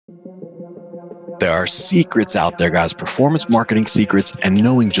There are secrets out there, guys, performance marketing secrets, and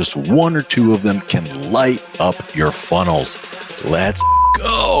knowing just one or two of them can light up your funnels. Let's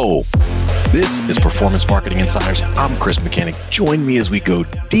go. This is Performance Marketing Insiders. I'm Chris Mechanic. Join me as we go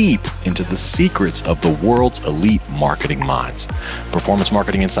deep into the secrets of the world's elite marketing minds. Performance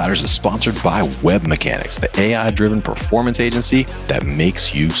Marketing Insiders is sponsored by Web Mechanics, the AI-driven performance agency that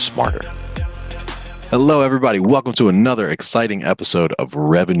makes you smarter. Hello, everybody. Welcome to another exciting episode of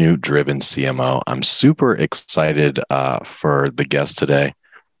Revenue Driven CMO. I'm super excited for the guest today.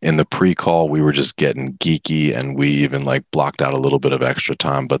 In the pre-call, we were just getting geeky, and we even blocked out a little bit of extra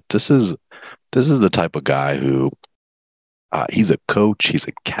time. But this is the type of guy who he's a coach, he's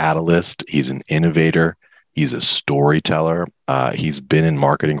a catalyst, he's an innovator, he's a storyteller. He's been in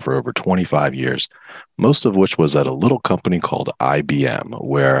marketing for over 25 years, most of which was at a little company called IBM,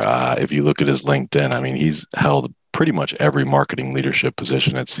 where if you look at his LinkedIn, I mean, he's held pretty much every marketing leadership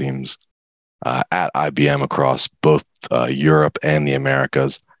position, it seems, at IBM across both Europe and the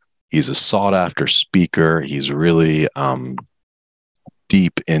Americas. He's a sought-after speaker. He's really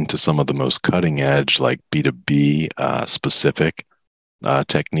deep into some of the most cutting-edge, B2B specific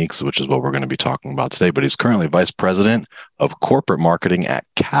techniques, which is what we're going to be talking about today. But he's currently vice president of corporate marketing at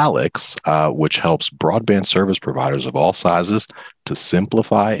Calix, which helps broadband service providers of all sizes to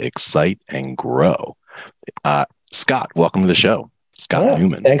simplify, excite, and grow. Scott, welcome to the show. Scott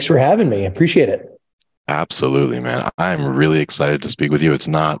Neuman. Thanks for having me. I appreciate it. Absolutely, man. I'm really excited to speak with you.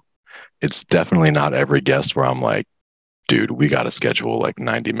 It's definitely not every guest where I'm like, dude, we got to schedule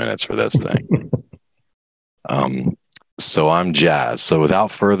 90 minutes for this thing. So I'm jazzed. So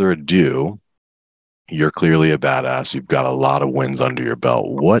without further ado, you're clearly a badass. You've got a lot of wins under your belt.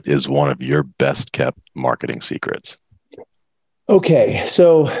 What is one of your best kept marketing secrets? Okay.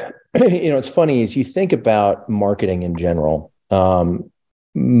 So, it's funny as you think about marketing in general,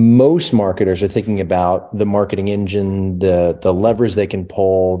 most marketers are thinking about the marketing engine, the levers they can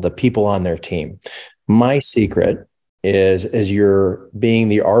pull, the people on their team. My secret is, as you're being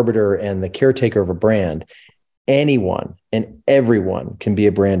the arbiter and the caretaker of a brand, anyone and everyone can be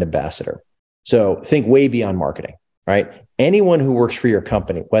a brand ambassador. So think way beyond marketing, right? Anyone who works for your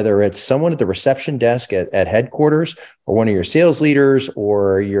company, whether it's someone at the reception desk at headquarters or one of your sales leaders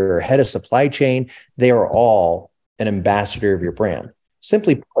or your head of supply chain, they are all an ambassador of your brand.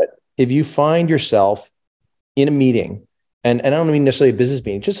 Simply put, if you find yourself in a meeting, and I don't mean necessarily a business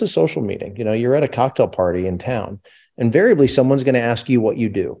meeting, just a social meeting, you're at a cocktail party in town, invariably someone's going to ask you what you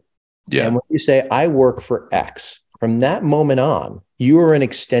do. Yeah. And when you say, I work for X, from that moment on, you are an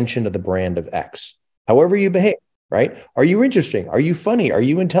extension of the brand of X. However you behave, right? Are you interesting? Are you funny? Are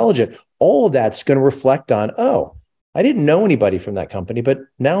you intelligent? All of that's going to reflect on, oh, I didn't know anybody from that company, but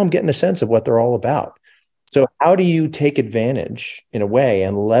now I'm getting a sense of what they're all about. So how do you take advantage in a way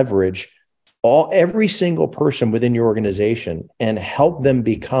and leverage every single person within your organization and help them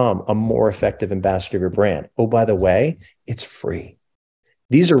become a more effective ambassador of your brand? Oh, by the way, it's free.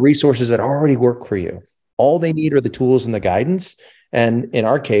 These are resources that already work for you. All they need are the tools and the guidance. And in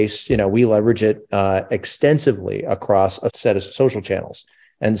our case, we leverage it extensively across a set of social channels.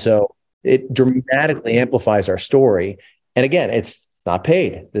 And so it dramatically amplifies our story. And again, it's not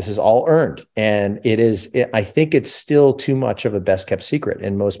paid. This is all earned. And I think it's still too much of a best kept secret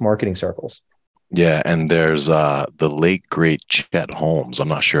in most marketing circles. Yeah. And there's the late, great Chet Holmes. I'm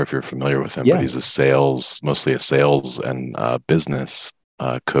not sure if you're familiar with him, but he's mostly a sales and business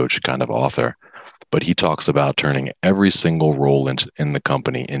coach kind of author. But he talks about turning every single role in the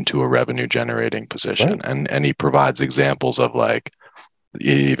company into a revenue generating position. Right. And he provides examples of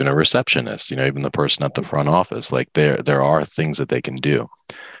even a receptionist, even the person at the front office, there are things that they can do.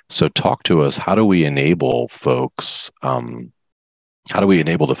 So talk to us. How do we enable folks? How do we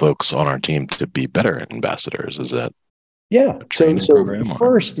enable the folks on our team to be better ambassadors? Is that So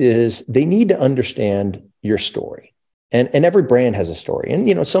first is they need to understand your story, and every brand has a story.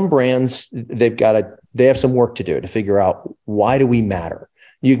 And some brands they have some work to do to figure out, why do we matter?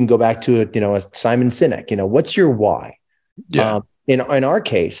 You can go back to a Simon Sinek. What's your why? Yeah. In our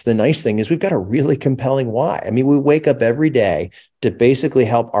case, the nice thing is we've got a really compelling why. I mean, we wake up every day to basically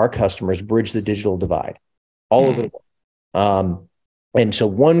help our customers bridge the digital divide all over the world. And so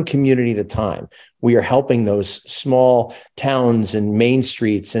one community at a time, we are helping those small towns and main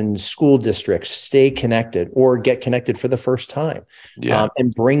streets and school districts stay connected or get connected for the first time,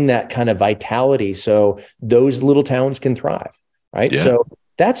 and bring that kind of vitality so those little towns can thrive, right? Yeah. So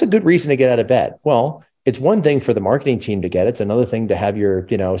that's a good reason to get out of bed. Well, it's one thing for the marketing team to get it. It's another thing to have your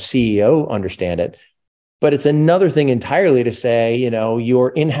CEO understand it. But it's another thing entirely to say,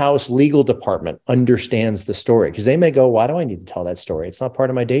 your in-house legal department understands the story, because they may go, why do I need to tell that story? It's not part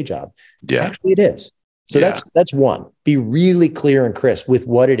of my day job. Yeah. Actually, it is. So that's one. Be really clear and crisp with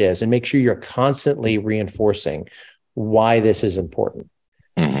what it is, and make sure you're constantly reinforcing why this is important.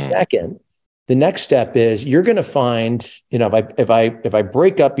 Mm-hmm. Second, the next step is you're going to find, if I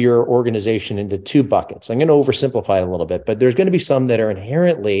break up your organization into two buckets, I'm going to oversimplify it a little bit, but there's going to be some that are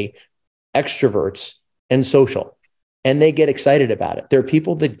inherently extroverts and social, and they get excited about it. There are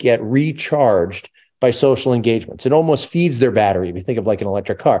people that get recharged by social engagements. It almost feeds their battery. If you think of like an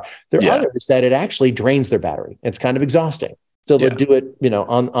electric car, there are others that it actually drains their battery. It's kind of exhausting. So they'll do it,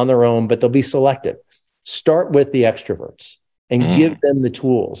 on their own, but they'll be selective. Start with the extroverts and give them the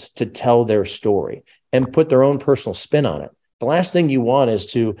tools to tell their story and put their own personal spin on it. The last thing you want is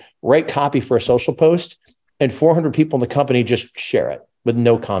to write copy for a social post and 400 people in the company just share it with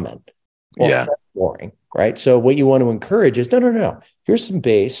no comment. Well, that's boring, right? So what you want to encourage is, no. Here's some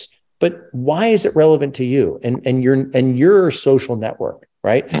base, but why is it relevant to you and your social network,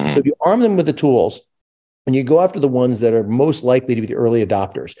 right? So if you arm them with the tools and you go after the ones that are most likely to be the early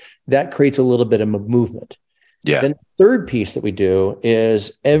adopters, that creates a little bit of a movement. Yeah. Then the third piece that we do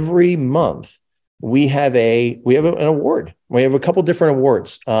is every month we have an award. We have a couple different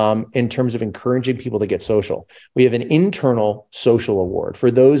awards in terms of encouraging people to get social. We have an internal social award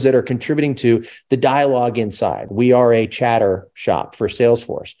for those that are contributing to the dialogue inside. We are a chatter shop for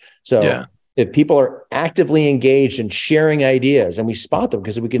Salesforce. So if people are actively engaged and sharing ideas, and we spot them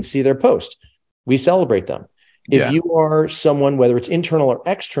because we can see their post, we celebrate them. If you are someone, whether it's internal or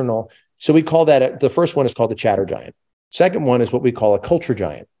external, so we call that, the first one is called the chatter giant. Second one is what we call a culture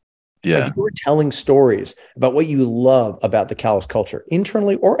giant. Yeah. If you are telling stories about what you love about the Calix culture,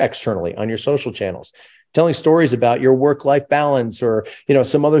 internally or externally on your social channels, telling stories about your work-life balance or,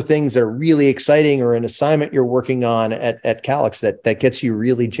 some other things that are really exciting, or an assignment you're working on at Calix that gets you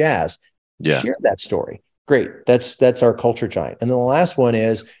really jazzed. Share that story. Great. That's our culture giant. And then the last one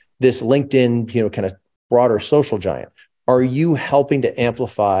is this LinkedIn, kind of broader social giant. Are you helping to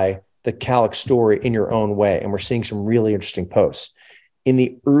amplify the Calix story in your own way? And we're seeing some really interesting posts. In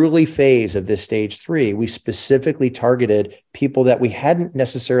the early phase of this stage 3, we specifically targeted people that we hadn't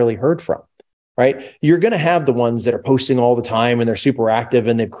necessarily heard from, right? You're going to have the ones that are posting all the time and they're super active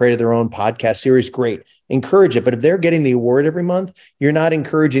and they've created their own podcast series. Great. Encourage it. But if they're getting the award every month, you're not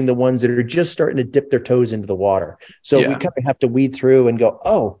encouraging the ones that are just starting to dip their toes into the water. So we kind of have to weed through and go,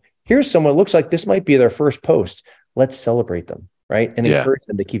 oh, here's someone, looks like this might be their first post. Let's celebrate them, right? And encourage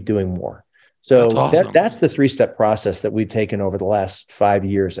them to keep doing more. So that's awesome. That's the 3-step process that we've taken over the last 5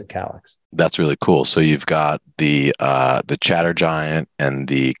 years at Calix. That's really cool. So you've got the chatter giant and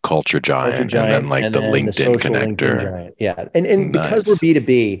the culture giant, and then the LinkedIn connector. LinkedIn giant. Yeah. And because we're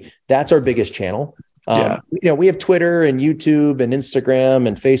B2B, that's our biggest channel. We have Twitter and YouTube and Instagram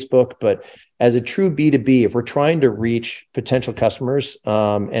and Facebook, but as a true B2B, if we're trying to reach potential customers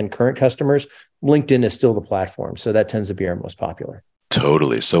and current customers, LinkedIn is still the platform. So that tends to be our most popular.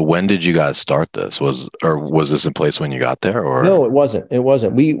 Totally. So when did you guys start this? Was this in place when you got there, or? No, it wasn't.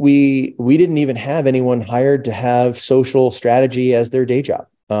 We didn't even have anyone hired to have social strategy as their day job.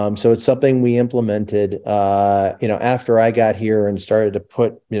 So it's something we implemented, after I got here and started to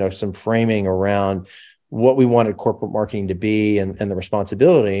put, some framing around what we wanted corporate marketing to be and the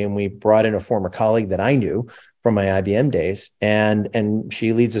responsibility. And we brought in a former colleague that I knew from my IBM days, and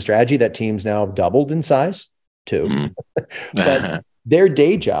she leads a strategy. That team's now doubled in size too. But their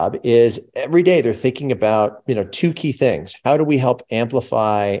day job is every day they're thinking about, two key things. How do we help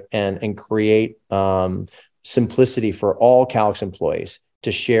amplify and create simplicity for all Calix employees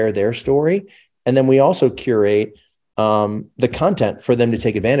to share their story? And then we also curate the content for them to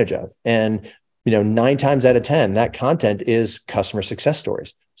take advantage of. And 9 times out of 10, that content is customer success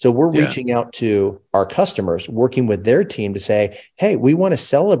stories. So we're reaching out to our customers, working with their team to say, hey, we want to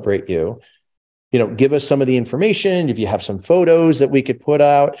celebrate you. Give us some of the information. If you have some photos that we could put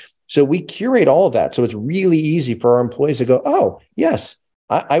out. So we curate all of that. So it's really easy for our employees to go, oh, yes,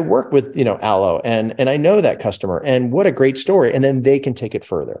 I work with, Allo and I know that customer, and what a great story. And then they can take it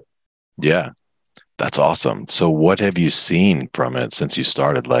further. Yeah, that's awesome. So what have you seen from it since you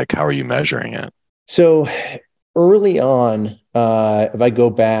started? Like, how are you measuring it? So early on, if I go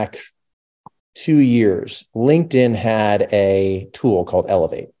back 2 years, LinkedIn had a tool called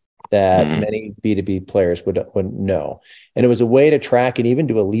Elevate that many B2B players would know. And it was a way to track and even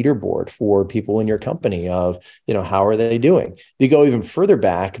do a leaderboard for people in your company of, how are they doing? If you go even further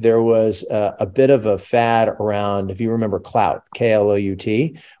back, there was a bit of a fad around, if you remember Klout, Klout, where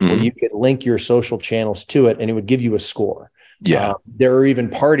you could link your social channels to it and it would give you a score. Yeah. There are even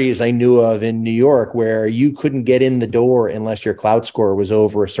parties I knew of in New York where you couldn't get in the door unless your cloud score was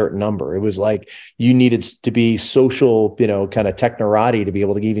over a certain number. It was like you needed to be social, kind of technorati to be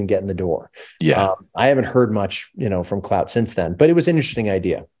able to even get in the door. Yeah. I haven't heard much, from cloud since then, but it was an interesting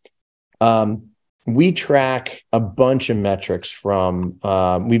idea. We track a bunch of metrics from,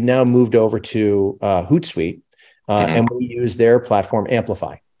 we've now moved over to Hootsuite, and we use their platform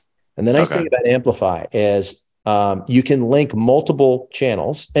Amplify. And the nice thing about Amplify is you can link multiple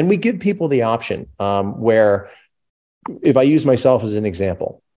channels, and we give people the option where, if I use myself as an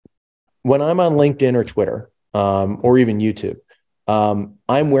example, when I'm on LinkedIn or Twitter or even YouTube,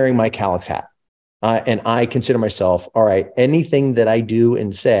 I'm wearing my Calix hat. And I consider myself, all right, anything that I do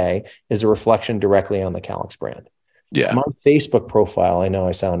and say is a reflection directly on the Calix brand. Yeah. My Facebook profile, I know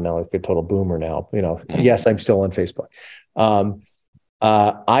I sound now like a total boomer now, yes, I'm still on Facebook.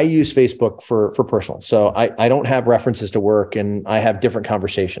 I use Facebook for personal. So I don't have references to work, and I have different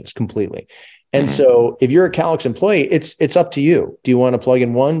conversations completely. And so if you're a Calix employee, it's up to you. Do you want to plug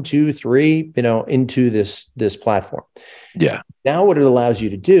in 1, 2, 3, into this platform? Yeah. Now what it allows you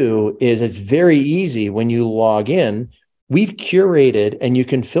to do is it's very easy when you log in. We've curated, and you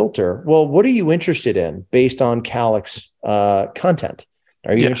can filter, well, what are you interested in based on Calix content?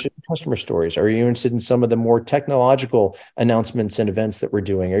 Are you interested in customer stories? Are you interested in some of the more technological announcements and events that we're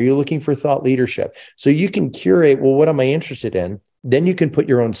doing? Are you looking for thought leadership? So you can curate, well, what am I interested in? Then you can put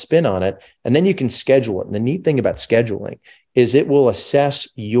your own spin on it, and then you can schedule it. And the neat thing about scheduling is it will assess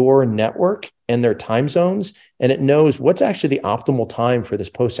your network and their time zones, and it knows what's actually the optimal time for this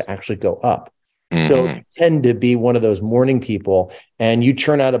post to actually go up. So you tend to be one of those morning people, and you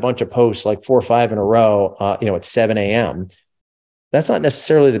churn out a bunch of posts like 4 or 5 in a row, at 7 a.m. That's not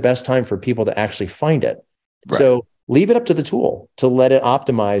necessarily the best time for people to actually find it. Right. So leave it up to the tool to let it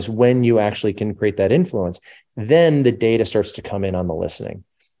optimize when you actually can create that influence. Then the data starts to come in on the listening.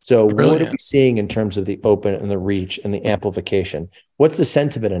 So What are we seeing in terms of the open and the reach and the amplification? What's the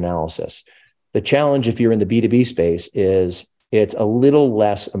sentiment analysis? The challenge, if you're in the B2B space, is it's a little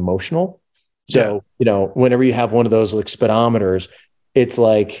less emotional. So, whenever you have one of those like speedometers, it's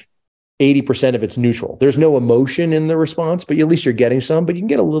like 80% of it's neutral. There's no emotion in the response, but at least you're getting some, but you can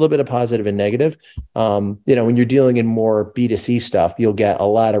get a little bit of positive and negative. When you're dealing in more B2C stuff, you'll get a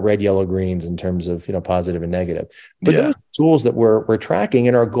lot of red, yellow, greens in terms of, positive and negative. But those tools that we're tracking,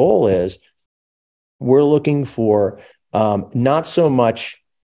 and our goal is we're looking for not so much,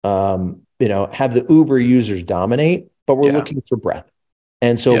 have the Uber users dominate, but we're looking for breadth.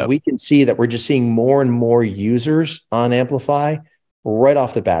 And so we can see that we're just seeing more and more users on Amplify. Right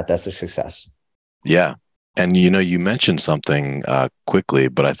off the bat, that's a success. Yeah. And, you mentioned something quickly,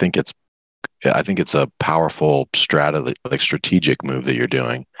 but I think it's a powerful strategic move that you're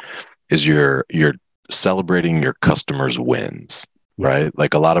doing is you're celebrating your customers' wins, right?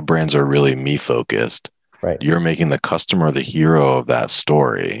 Like a lot of brands are really me focused. Right. You're making the customer the hero of that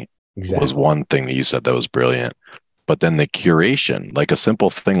story. Exactly. Was one thing that you said that was brilliant. But then the curation, like a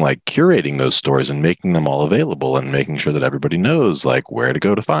simple thing like curating those stories and making them all available and making sure that everybody knows like where to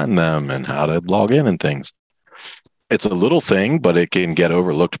go to find them and how to log in and things. It's a little thing, but it can get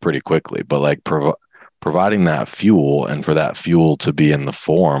overlooked pretty quickly. But like providing that fuel, and for that fuel to be in the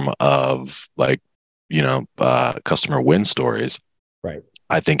form of like, customer win stories, right?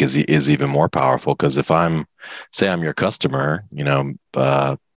 I think is even more powerful, because if I'm your customer, XYZ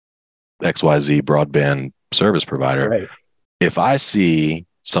broadband service provider. Right. If I see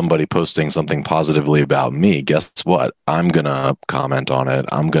somebody posting something positively about me, guess what? I'm going to comment on it.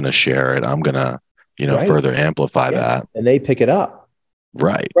 I'm going to share it. I'm going to, further amplify that. And they pick it up.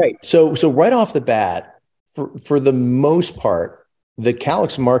 Right. Right. So right off the bat, for the most part, the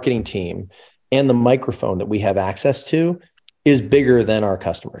Calix marketing team and the microphone that we have access to is bigger than our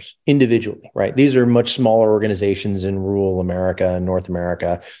customers individually, right? These are much smaller organizations in rural America and North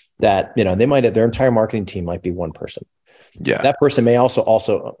America that, they might have, their entire marketing team might be one person. Yeah. That person may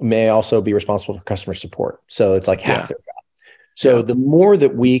also be responsible for customer support. So it's like half their job. So the more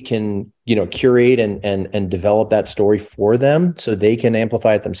that we can, curate and develop that story for them so they can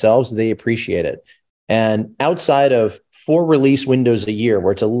amplify it themselves, they appreciate it. And outside of 4 release windows a year,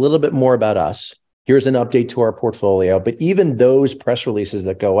 where it's a little bit more about us, here's an update to our portfolio. But even those press releases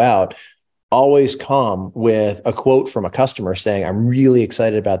that go out always come with a quote from a customer saying, I'm really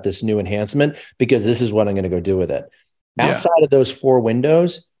excited about this new enhancement because this is what I'm going to go do with it. Outside of those 4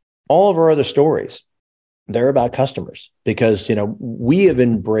 windows, all of our other stories, they're about customers, because, we have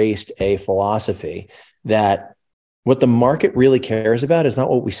embraced a philosophy that what the market really cares about is not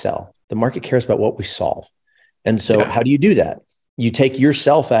what we sell. The market cares about what we solve. And so how do you do that? You take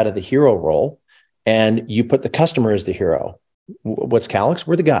yourself out of the hero role and you put the customer as the hero. What's Calix?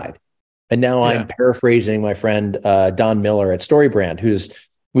 We're the guide. And now I'm paraphrasing my friend Don Miller at StoryBrand, who's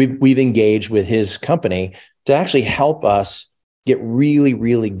we've engaged with his company to actually help us get really,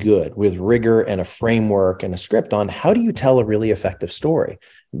 really good with rigor and a framework and a script on how do you tell a really effective story.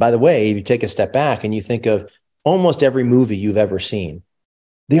 And by the way, if you take a step back and you think of almost every movie you've ever seen,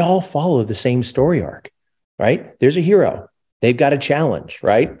 they all follow the same story arc, right? There's a hero. They've got a challenge,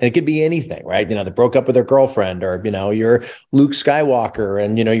 right? And it could be anything, right? They broke up with their girlfriend, or, you're Luke Skywalker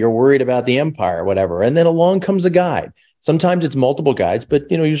and, you're worried about the Empire or whatever. And then along comes a guide. Sometimes it's multiple guides,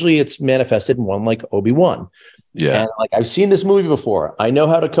 but, usually it's manifested in one, like Obi-Wan. Yeah. And like, I've seen this movie before. I know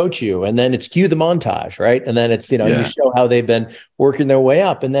how to coach you. And then it's cue the montage, right? And then it's, you show how they've been working their way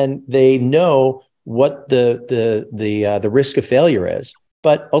up, and then they know what the risk of failure is,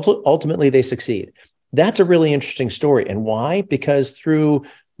 but ultimately they succeed. That's a really interesting story. And why? Because through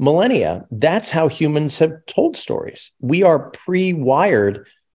millennia, that's how humans have told stories. We are pre-wired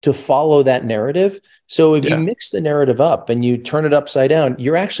to follow that narrative. So if you mix the narrative up and you turn it upside down,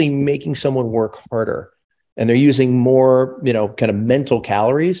 you're actually making someone work harder, and they're using more, kind of mental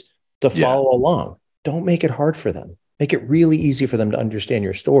calories to follow along. Don't make it hard for them. Make it really easy for them to understand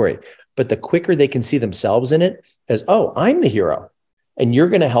your story. But the quicker they can see themselves in it as, oh, I'm the hero and you're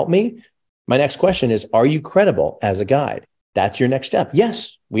going to help me. My next question is, are you credible as a guide? That's your next step.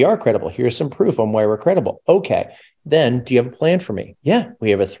 Yes, we are credible. Here's some proof on why we're credible. Okay. Then do you have a plan for me? Yeah, we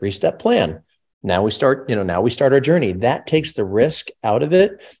have a 3-step plan. Now we start our journey. That takes the risk out of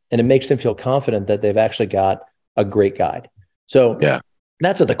it, and it makes them feel confident that they've actually got a great guide. So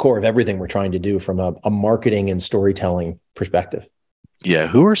that's at the core of everything we're trying to do from a marketing and storytelling perspective. Yeah.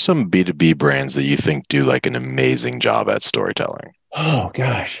 Who are some B2B brands that you think do like an amazing job at storytelling? Oh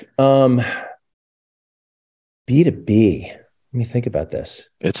gosh. B2B. Let me think about this.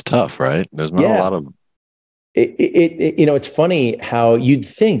 It's tough, right? There's not a lot of it's funny how you'd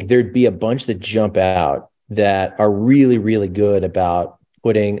think there'd be a bunch that jump out that are really, really good about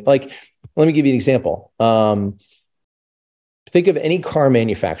putting, like, let me give you an example. Think of any car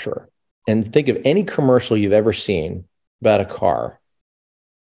manufacturer and think of any commercial you've ever seen about a car.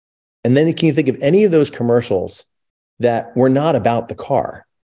 And then can you think of any of those commercials that were not about the car,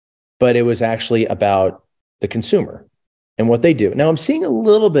 but it was actually about the consumer and what they do? Now I'm seeing a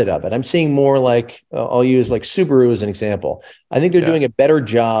little bit of it. I'm seeing more like, I'll use like Subaru as an example. I think they're doing a better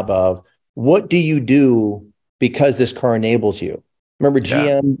job of what do you do because this car enables you. Remember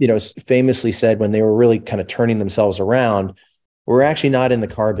GM, famously said when they were really kind of turning themselves around, we're actually not in the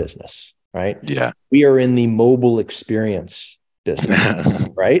car business, right? Yeah. We are in the mobile experience business,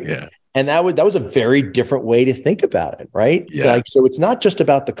 right? Yeah. And that was a very different way to think about it, right? Yeah. Like, so it's not just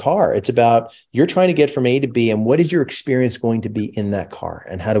about the car. It's about you're trying to get from A to B, and what is your experience going to be in that car,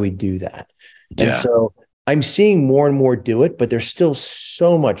 and how do we do that? And so I'm seeing more and more do it, but there's still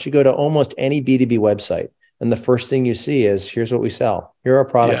so much. You go to almost any B2B website, and the first thing you see is, here's what we sell. Here are our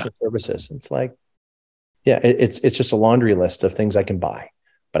products and services. It's like, it's just a laundry list of things I can buy.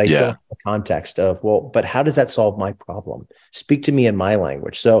 But I don't have the context of, well, but how does that solve my problem? Speak to me in my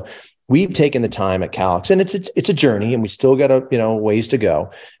language. So we've taken the time at Calix, and it's a journey, and we still got ways to go.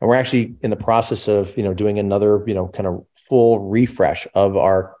 And we're actually in the process of, doing another, kind of full refresh of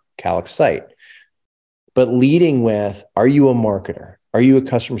our Calix site. But leading with, are you a marketer? Are you a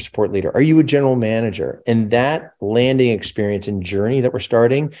customer support leader? Are you a general manager? And that landing experience and journey that we're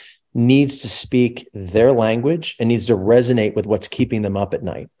starting needs to speak their language and needs to resonate with what's keeping them up at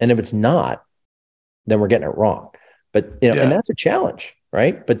night. And if it's not, then we're getting it wrong. But and that's a challenge,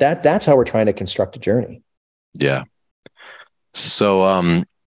 right? But that's how we're trying to construct a journey. Yeah. So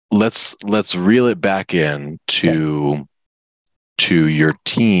let's reel it back in to your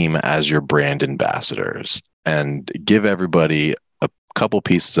team as your brand ambassadors, and give everybody a couple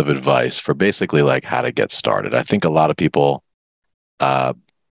pieces of advice for basically like how to get started. I think a lot of people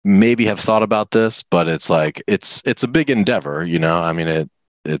maybe have thought about this, but it's like it's a big endeavor, I mean,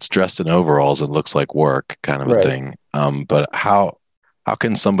 it's dressed in overalls and looks like work kind of a thing. But how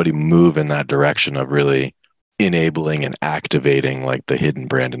can somebody move in that direction of really enabling and activating like the hidden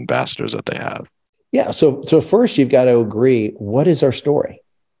brand ambassadors that they have? Yeah. So first you've got to agree, what is our story,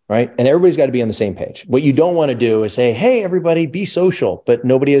 right? And everybody's got to be on the same page. What you don't want to do is say, hey, everybody be social, but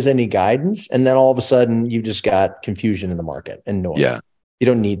nobody has any guidance. And then all of a sudden you just got confusion in the market and noise. Yeah. You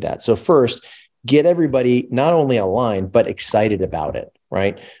don't need that. So first, get everybody not only aligned, but excited about it,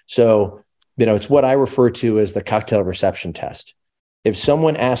 right? So, it's what I refer to as the cocktail reception test. If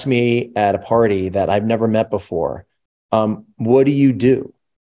someone asks me at a party that I've never met before, what do you do?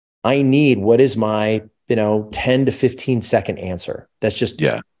 I need, what is my, 10 to 15 second answer? That's just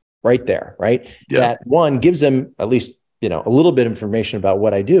right there, right? Yeah. That one gives them at least a little bit of information about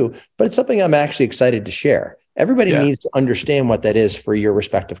what I do, but it's something I'm actually excited to share. Everybody needs to understand what that is for your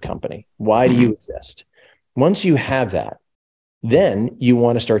respective company. Why do you exist? Once you have that, then you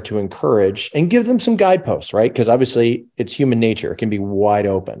want to start to encourage and give them some guideposts, right? Because obviously it's human nature. It can be wide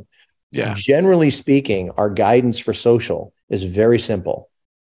open. Yeah. Generally speaking, our guidance for social is very simple.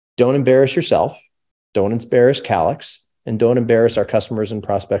 Don't embarrass yourself. Don't embarrass Calix, and don't embarrass our customers and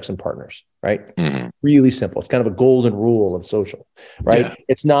prospects and partners, right? Mm-hmm. Really simple. It's kind of a golden rule of social, right? Yeah.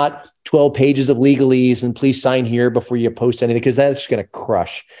 It's not 12 pages of legalese and please sign here before you post anything, because that's going to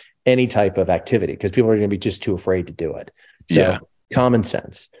crush any type of activity because people are going to be just too afraid to do it. So common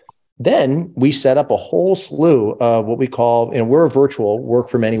sense. Then we set up a whole slew of what we call, we're a virtual work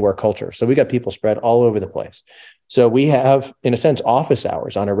from anywhere culture. So we got people spread all over the place. So we have, in a sense, office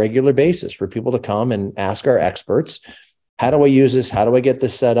hours on a regular basis for people to come and ask our experts, how do I use this? How do I get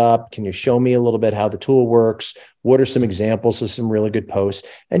this set up? Can you show me a little bit how the tool works? What are some examples of some really good posts?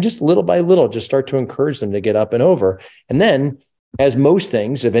 And just little by little, just start to encourage them to get up and over. And then, as most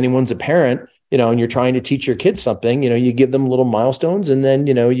things, if anyone's a parent, and you're trying to teach your kids something, you give them little milestones, and then,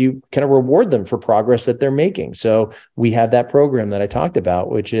 you kind of reward them for progress that they're making. So we have that program that I talked about,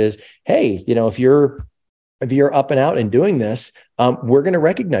 which is, hey, if you're up and out and doing this, we're going to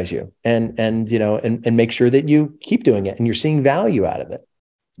recognize you and make sure that you keep doing it and you're seeing value out of it.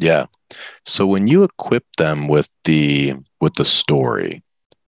 Yeah. So when you equip them with the story,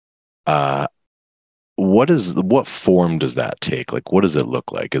 what form does that take? Like, what does it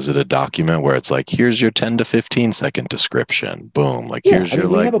look like? Is it a document where it's like, here's your 10 to 15 second description, boom, like here's your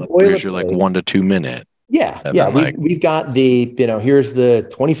 1 to 2 minute. Yeah. We've got the, here's the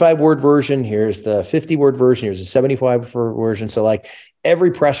 25 word version, here's the 50 word version, here's the 75 word version. So like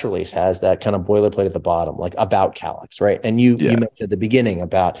every press release has that kind of boilerplate at the bottom, like about Calix, right? And you mentioned at the beginning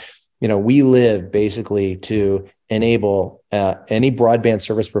about, we live basically to enable any broadband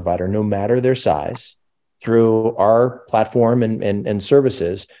service provider, no matter their size, through our platform and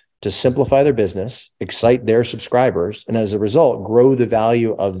services to simplify their business, excite their subscribers, and as a result, grow the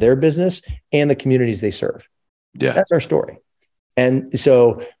value of their business and the communities they serve. Yeah. That's our story. And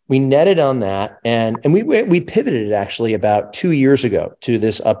so we netted on that, and we pivoted it actually about 2 years ago to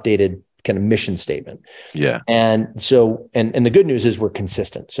this updated kind of mission statement. Yeah. And so, and the good news is we're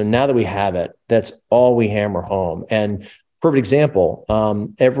consistent. So now that we have it, that's all we hammer home. And perfect example,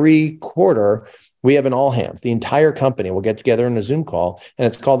 every quarter, we have an all hands. The entire company will get together in a Zoom call, and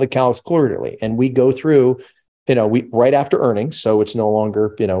it's called the Calix Quarterly. And we go through, we right after earnings, so it's no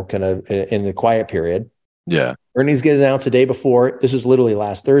longer, kind of in the quiet period. Yeah. Earnings get announced the day before. This is literally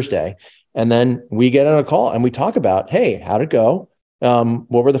last Thursday. And then we get on a call and we talk about, hey, how'd it go?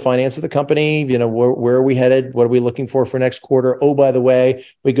 What were the finances of the company? Where are we headed? What are we looking for next quarter? Oh, by the way,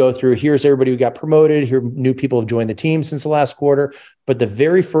 we go through, here's everybody who got promoted. Here, new people have joined the team since the last quarter. But the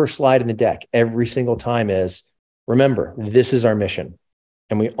very first slide in the deck every single time is, remember, this is our mission.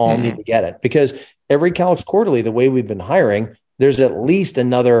 And we all need to get it, because every Calix Quarterly, the way we've been hiring, there's at least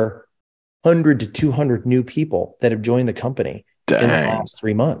another 100 to 200 new people that have joined the company in the last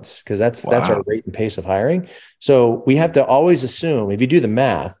 3 months, because that's our rate and pace of hiring. So we have to always assume, if you do the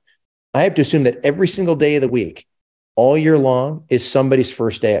math, I have to assume that every single day of the week, all year long, is somebody's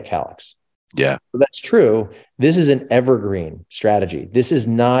first day at Calix. Yeah. So that's true. This is an evergreen strategy. This is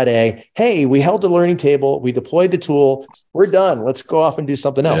not a, hey, we held the learning table, we deployed the tool, we're done, let's go off and do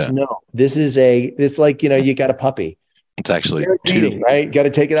something else. Yeah. No, it's like, you got a puppy. It's actually feeding, right? You got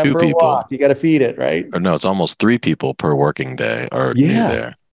to take it out for a walk. You got to feed it, right? Or no, it's almost 3 people per working day are new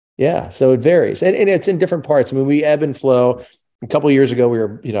there. Yeah. So it varies. And it's in different parts. I mean, we ebb and flow. A couple of years ago, we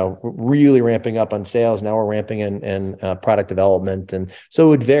were, really ramping up on sales. Now we're ramping in product development. And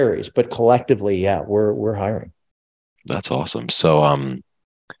so it varies, but collectively, we're hiring. That's awesome. So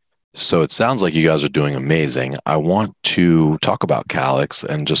it sounds like you guys are doing amazing. I want to talk about Calix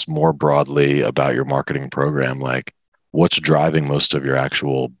and just more broadly about your marketing program. Like, what's driving most of your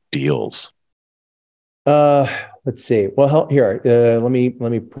actual deals? Let's see. Well, here, let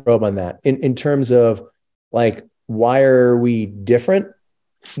me probe on that. In terms of like, why are we different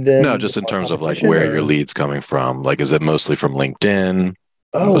than? No, just in terms of like where your leads coming from. Like, is it mostly from LinkedIn?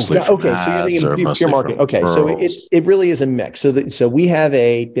 Oh, okay. So you're thinking pure marketing. Okay, so it really is a mix. So we have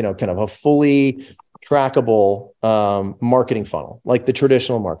a kind of a fully trackable marketing funnel, like the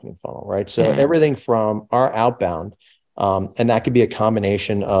traditional marketing funnel, right? So everything from our outbound. And that could be a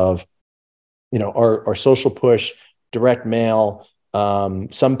combination of, our social push, direct mail,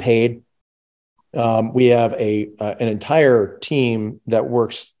 some paid. We have an entire team that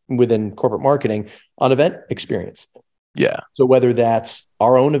works within corporate marketing on event experience. Yeah. So whether that's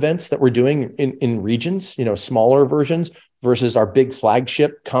our own events that we're doing in regions, smaller versions versus our big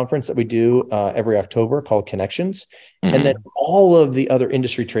flagship conference that we do every October called Connections, and then all of the other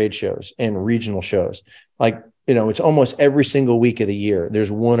industry trade shows and regional shows, like, it's almost every single week of the year, there's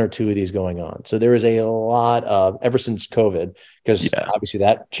one or two of these going on. So there is a lot of, ever since COVID, because obviously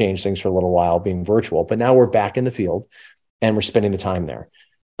that changed things for a little while being virtual, but now we're back in the field and we're spending the time there.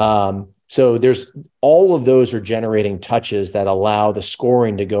 So there's all of those are generating touches that allow the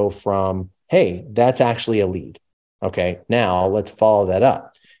scoring to go from, hey, that's actually a lead. Okay, now let's follow that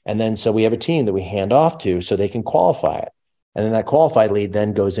up. And then so we have a team that we hand off to so they can qualify it. And then that qualified lead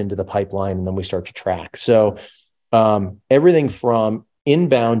then goes into the pipeline and then we start to track. So everything from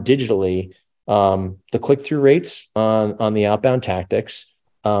inbound digitally, the click-through rates on the outbound tactics,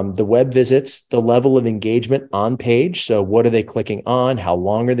 the web visits, the level of engagement on page. So what are they clicking on? How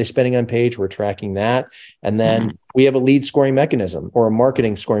long are they spending on page? We're tracking that. And then we have a lead scoring mechanism or a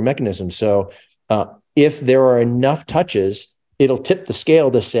marketing scoring mechanism. So if there are enough touches, it'll tip the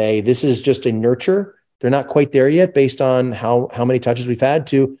scale to say, this is just a nurture. They're not quite there yet based on how many touches we've had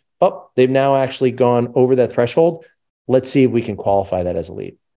to, they've now actually gone over that threshold. Let's see if we can qualify that as a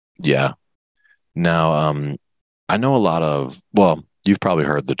lead. Yeah. Now, I know a lot of, you've probably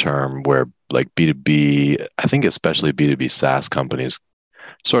heard the term where like B2B, I think especially B2B SaaS companies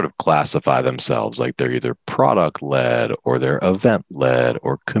sort of classify themselves like they're either product led or they're event led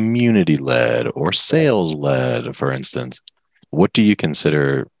or community led or sales led, for instance. What do you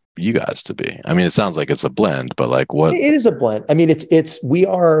consider you guys to be? I mean, it sounds like it's a blend, but like what? It is a blend. I mean, we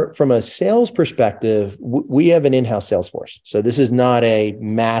are, from a sales perspective, we have an in-house sales force. So this is not a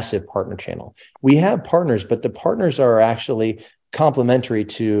massive partner channel. We have partners, but the partners are actually complementary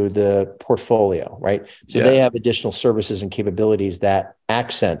to the portfolio, right? So they have additional services and capabilities that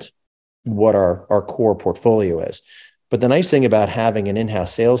accent what our core portfolio is. But the nice thing about having an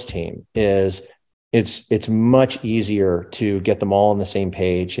in-house sales team is it's much easier to get them all on the same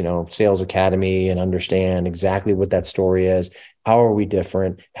page, Sales Academy, and understand exactly what that story is. How are we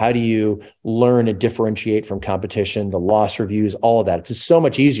different? How do you learn and differentiate from competition, the loss reviews, all of that? It's just so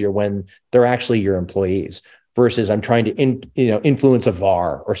much easier when they're actually your employees versus I'm trying to influence a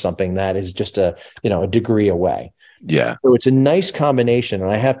VAR or something that is just a degree away. Yeah. So it's a nice combination.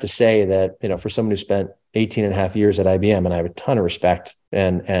 And I have to say that, for someone who spent 18 and a half years at IBM, and I have a ton of respect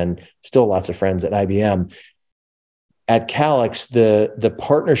and still lots of friends at IBM, at Calix, the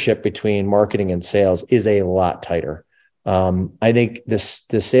partnership between marketing and sales is a lot tighter. I think the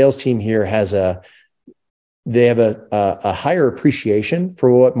sales team here they have a higher appreciation for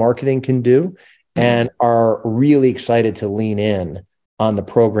what marketing can do and are really excited to lean in on the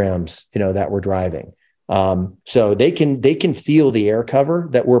programs, that we're driving. So they can feel the air cover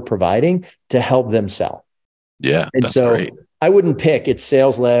that we're providing to help them sell. Yeah. And that's so great. I wouldn't pick it's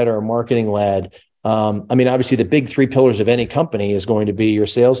sales led or marketing led. I mean, obviously the big three pillars of any company is going to be your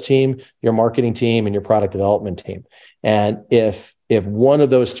sales team, your marketing team, and your product development team. And if one of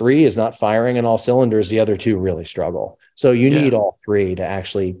those three is not firing on all cylinders, the other two really struggle. So you need all three to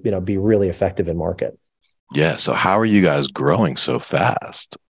actually, be really effective in market. Yeah. So how are you guys growing so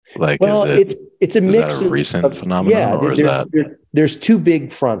fast? Like, well, it's a mix that a recent phenomenon, or is that there's two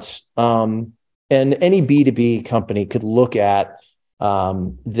big fronts. And any B2B company could look at,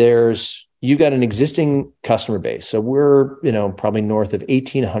 you got an existing customer base. So we're, probably north of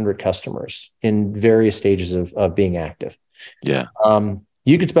 1,800 customers in various stages of being active. Yeah.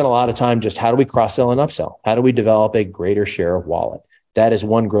 You could spend a lot of time just how do we cross-sell and upsell? How do we develop a greater share of wallet? That is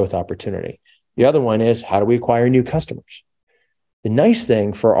one growth opportunity. The other one is how do we acquire new customers? The nice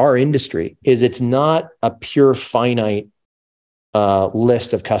thing for our industry is it's not a pure finite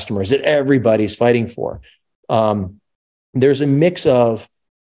list of customers that everybody's fighting for. There's a mix of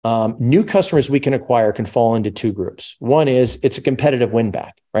new customers we can acquire can fall into two groups. One is it's a competitive win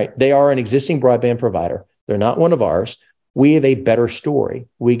back, right? They are an existing broadband provider. They're not one of ours. We have a better story.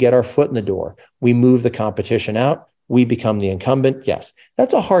 We get our foot in the door. We move the competition out. We become the incumbent. Yes,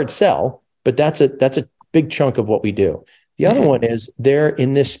 that's a hard sell, but that's a big chunk of what we do. The other one is they're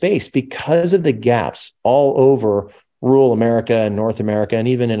in this space because of the gaps all over rural America and North America, and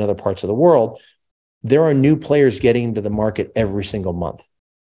even in other parts of the world. There are new players getting into the market every single month.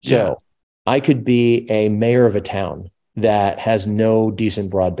 So I could be a mayor of a town that has no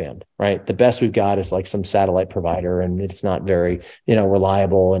decent broadband, right? The best we've got is like some satellite provider, and it's not very,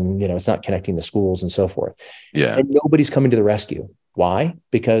 reliable, and, it's not connecting the schools and so forth. Yeah. And nobody's coming to the rescue. Why?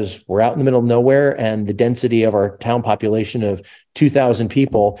 Because we're out in the middle of nowhere, and the density of our town population of 2,000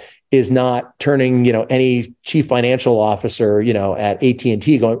 people is not turning, any chief financial officer, at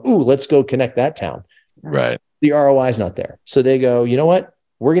AT&T going, ooh, let's go connect that town. Right. The ROI is not there. So they go, you know what?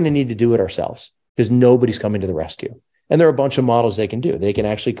 We're going to need to do it ourselves because nobody's coming to the rescue. And there are a bunch of models they can do. They can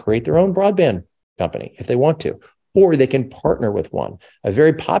actually create their own broadband company if they want to, or they can partner with one. A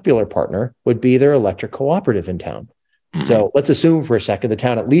very popular partner would be their electric cooperative in town. Mm-hmm. So let's assume for a second the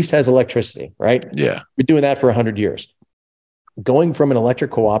town at least has electricity, right? Yeah. We're doing that for 100 years. Going from an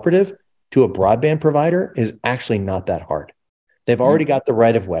electric cooperative to a broadband provider is actually not that hard. They've already got the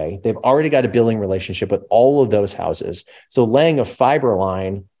right of way. They've already got a billing relationship with all of those houses. So laying a fiber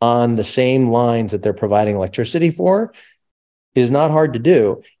line on the same lines that they're providing electricity for is not hard to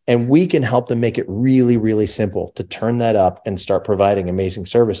do. And we can help them make it really, really simple to turn that up and start providing amazing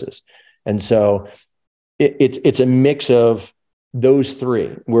services. And so it's a mix of those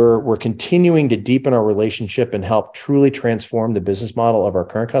three. We're continuing to deepen our relationship and help truly transform the business model of our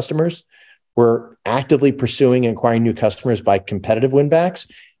current customers. We're actively pursuing and acquiring new customers by competitive winbacks.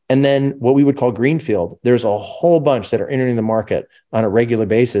 And then what we would call greenfield, there's a whole bunch that are entering the market on a regular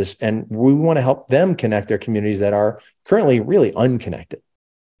basis. And we want to help them connect their communities that are currently really unconnected.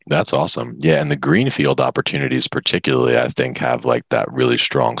 That's awesome. Yeah. And the greenfield opportunities particularly, I think, have like that really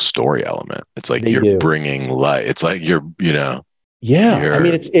strong story element. It's like you're bringing light. It's like you're. Yeah. I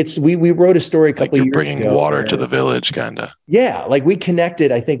mean, we wrote a story a couple of years ago. You're bringing water to the village, kind of. Yeah. Like we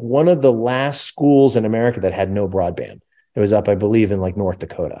connected, I think, one of the last schools in America that had no broadband. It was up, I believe, in like North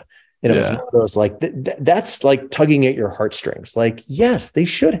Dakota. And it was one of those like, that's like tugging at your heartstrings. Like, yes, they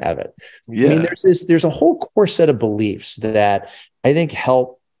should have it. Yeah. I mean, there's a whole core set of beliefs that I think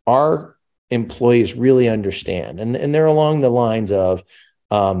help our employees really understand. And they're along the lines of,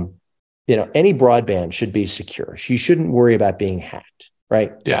 any broadband should be secure. You shouldn't worry about being hacked,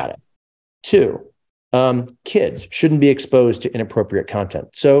 right? Yeah. Got it. 2, kids shouldn't be exposed to inappropriate content.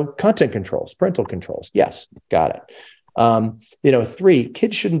 So content controls, parental controls. Yes, got it. 3,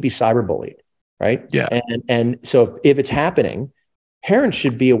 kids shouldn't be cyberbullied, right? Yeah. And so if it's happening, parents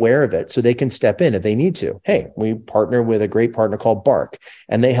should be aware of it so they can step in if they need to. Hey, we partner with a great partner called Bark,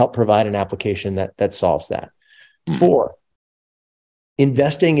 and they help provide an application that solves that. 4,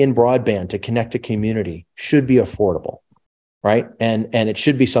 investing in broadband to connect a community should be affordable, right? And it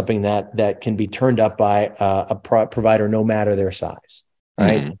should be something that can be turned up by a provider no matter their size,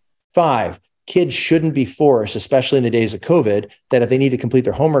 right? 5, kids shouldn't be forced, especially in the days of COVID, that if they need to complete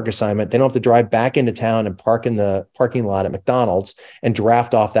their homework assignment, they don't have to drive back into town and park in the parking lot at McDonald's and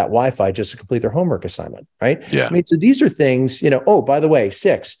draft off that Wi-Fi just to complete their homework assignment, right? Yeah. I mean, so these are things, oh, by the way,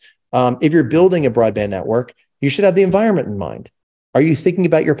 6, if you're building a broadband network, you should have the environment in mind. Are you thinking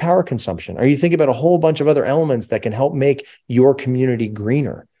about your power consumption? Are you thinking about a whole bunch of other elements that can help make your community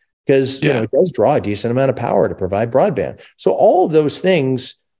greener? Because it does draw a decent amount of power to provide broadband. So all of those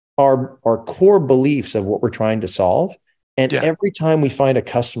things are core beliefs of what we're trying to solve. And every time we find a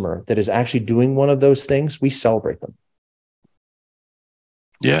customer that is actually doing one of those things, we celebrate them.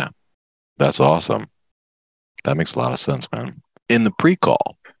 Yeah, that's awesome. That makes a lot of sense, man. In the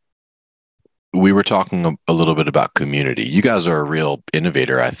pre-call, we were talking a little bit about community. You guys are a real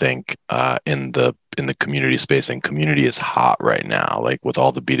innovator, I think, in the community space, and community is hot right now. Like with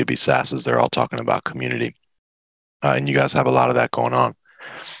all the B2B SaaSes, they're all talking about community, and you guys have a lot of that going on.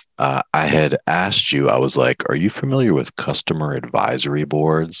 I had asked you, I was like, "Are you familiar with customer advisory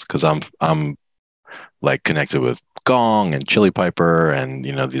boards?" Because I'm like connected with Gong and Chili Piper and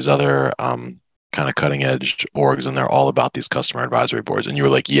these other kind of cutting edge orgs, and they're all about these customer advisory boards. And you were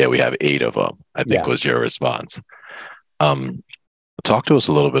like, yeah, we have 8 of them, I think was your response. Talk to us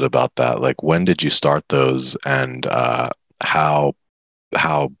a little bit about that. Like, when did you start those, and how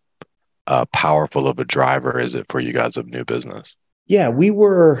powerful of a driver is it for you guys of new business? Yeah,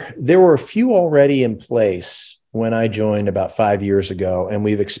 there were a few already in place when I joined about 5 years ago, and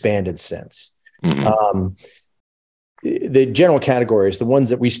we've expanded since. The general categories, the ones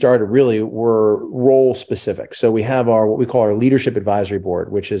that we started really were role specific. So we have what we call our leadership advisory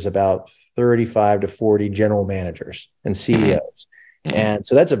board, which is about 35 to 40 general managers and CEOs. And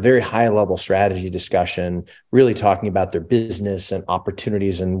so that's a very high level strategy discussion, really talking about their business and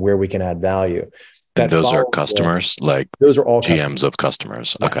opportunities and where we can add value. And those are customers, those are all GMs of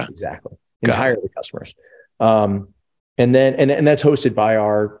customers. Yes, okay. Exactly. Entirely customers. And that's hosted by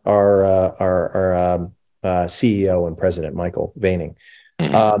our CEO and president, Michael Vaining.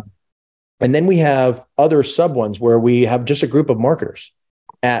 And then we have other sub ones where we have just a group of marketers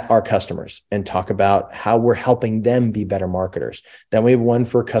at our customers and talk about how we're helping them be better marketers. Then we have one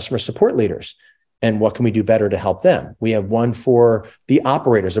for customer support leaders and what can we do better to help them. We have one for the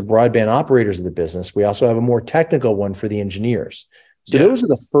operators, the broadband operators of the business. We also have a more technical one for the engineers. So those are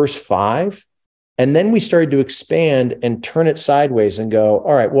the first 5. And then we started to expand and turn it sideways and go,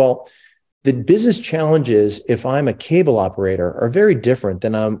 all right, well, the business challenges, if I'm a cable operator, are very different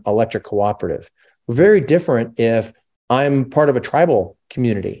than I'm electric cooperative. Very different if I'm part of a tribal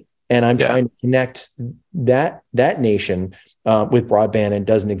community and I'm trying to connect that nation with broadband and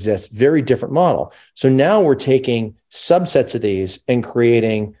doesn't exist. Very different model. So now we're taking subsets of these and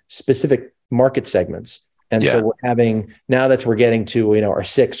creating specific market segments. And so we're having, now we're getting to, our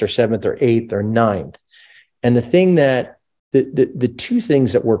 6th or 7th or 8th or 9th. And the thing that, the two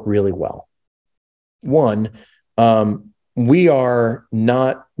things that work really well. One, these are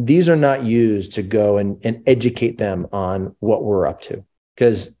not used to go and educate them on what we're up to,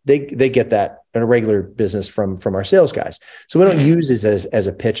 because they get that in a regular business from our sales guys. So we don't use this as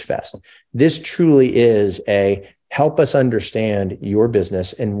a pitch fest. This truly is a help us understand your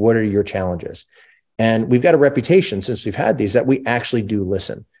business and what are your challenges. And we've got a reputation since we've had these that we actually do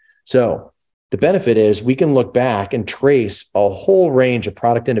listen. So the benefit is we can look back and trace a whole range of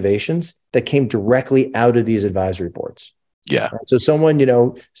product innovations that came directly out of these advisory boards. Yeah. So someone,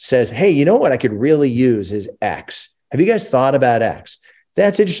 says, hey, what I could really use is X. Have you guys thought about X?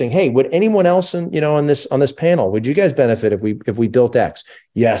 That's interesting. Hey, would anyone else on this panel, would you guys benefit if we built X?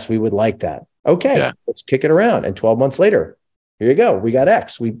 Yes, we would like that. Okay, let's kick it around. And 12 months later, here you go. We got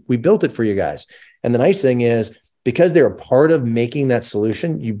X. We built it for you guys. And the nice thing is, because they're a part of making that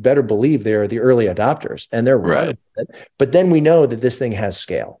solution, you better believe they're the early adopters and they're running with it. But then we know that this thing has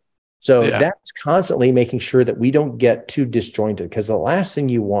scale. So that's constantly making sure that we don't get too disjointed, because the last thing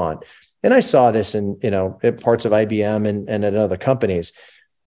you want, and I saw this in parts of IBM and at other companies,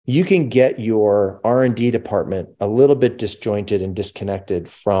 you can get your R&D department a little bit disjointed and disconnected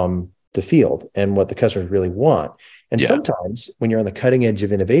from the field and what the customers really want. And sometimes when you're on the cutting edge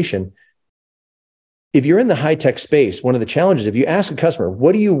of innovation, if you're in the high-tech space, one of the challenges, if you ask a customer,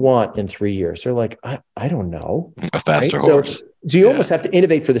 what do you want in 3 years? They're like, I don't know. A faster horse. So you almost have to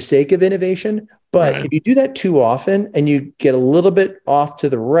innovate for the sake of innovation. But if you do that too often and you get a little bit off to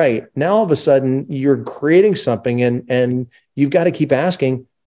the right, now all of a sudden you're creating something and you've got to keep asking,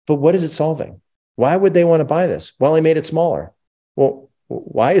 but what is it solving? Why would they want to buy this? Well, I made it smaller. Well,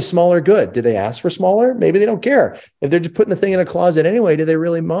 why is smaller good? Did they ask for smaller? Maybe they don't care. If they're just putting the thing in a closet anyway, do they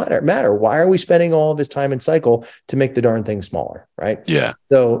really matter? Why are we spending all this time and cycle to make the darn thing smaller, right? Yeah.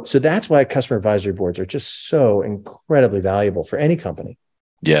 So that's why customer advisory boards are just so incredibly valuable for any company.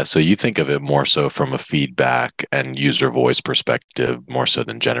 Yeah. So you think of it more so from a feedback and user voice perspective, more so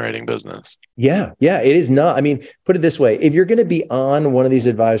than generating business. Yeah. It is not. I mean, put it this way. If you're going to be on one of these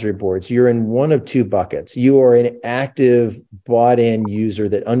advisory boards, you're in one of two buckets. You are an active, bought-in user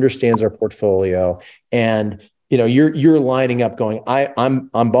that understands our portfolio, and you're lining up going, I'm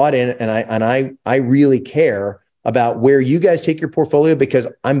bought in, and I really care about where you guys take your portfolio because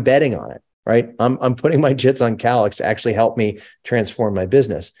I'm betting on it. Right. I'm putting my jits on Calix to actually help me transform my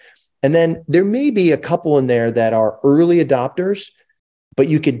business. And then there may be a couple in there that are early adopters, but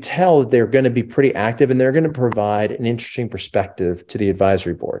you could tell that they're going to be pretty active and they're going to provide an interesting perspective to the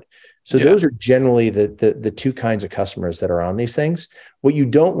advisory board. So those are generally the two kinds of customers that are on these things. What you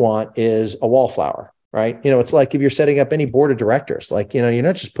don't want is a wallflower, right? It's like if you're setting up any board of directors, like, you're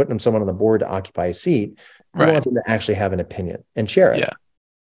not just putting someone on the board to occupy a seat. You want them to actually have an opinion and share it. Yeah.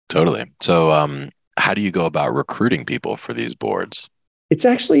 Totally. So how do you go about recruiting people for these boards? It's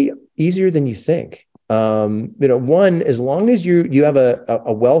actually easier than you think. One, as long as you have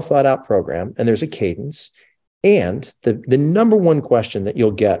a well thought out program and there's a cadence, and the number one question that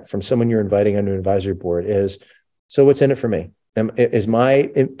you'll get from someone you're inviting onto an advisory board is, so what's in it for me? Is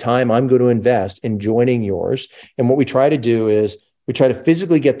my time I'm going to invest in joining yours? And what we try to do is we try to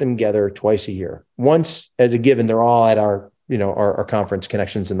physically get them together twice a year. Once, as a given, they're all at our conference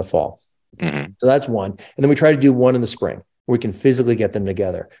connections in the fall. Mm-hmm. So that's one. And then we try to do one in the spring where we can physically get them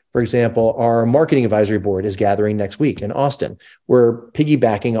together. For example, our marketing advisory board is gathering next week in Austin. We're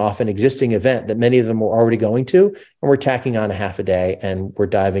piggybacking off an existing event that many of them were already going to, and we're tacking on a half a day and we're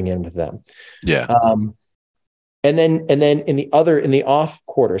diving in with them. Yeah. And then in the off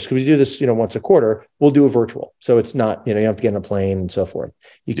quarters, because we do this, once a quarter, we'll do a virtual. So it's not, you have to get on a plane and so forth.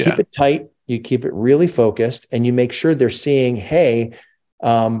 You keep it tight, you keep it really focused, and you make sure they're seeing, hey,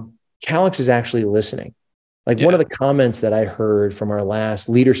 Calix is actually listening. Like one of the comments that I heard from our last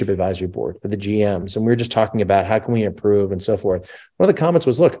leadership advisory board for the GMs, and we were just talking about how can we improve and so forth. One of the comments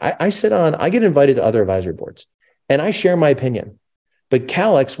was, look, I get invited to other advisory boards and I share my opinion. But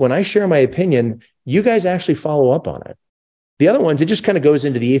Calix, when I share my opinion, you guys actually follow up on it. The other ones, it just kind of goes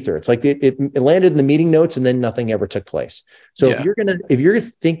into the ether. It's like it landed in the meeting notes and then nothing ever took place. So if you're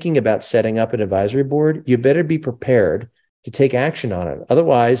thinking about setting up an advisory board, you better be prepared to take action on it.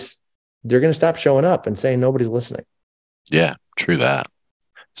 Otherwise, they're going to stop showing up and saying nobody's listening. Yeah, true that.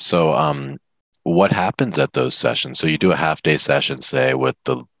 So, what happens at those sessions? So you do a half day session, say with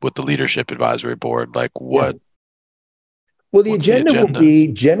the leadership advisory board. Like Yeah. what? Well, the What's the agenda will agenda? be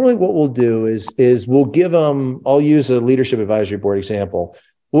generally what we'll do is we'll give them, I'll use a leadership advisory board example.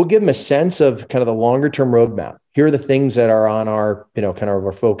 We'll give them a sense of kind of the longer term roadmap. Here are the things that are on our, kind of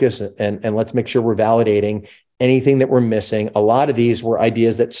our focus, and let's make sure we're validating anything that we're missing. A lot of these were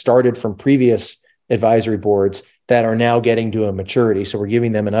ideas that started from previous advisory boards that are now getting to a maturity. So we're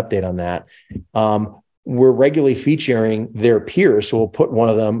giving them an update on that. We're regularly featuring their peers. So we'll put one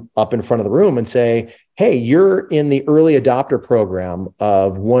of them up in front of the room and say, hey, you're in the early adopter program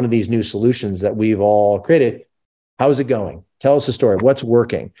of one of these new solutions that we've all created. How's it going? Tell us the story. What's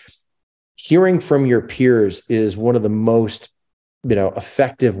working? Hearing from your peers is one of the most,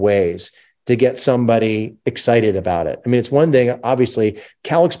 effective ways to get somebody excited about it. I mean, it's one thing, obviously,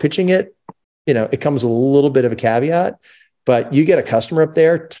 Calix pitching it, it comes with a little bit of a caveat, but you get a customer up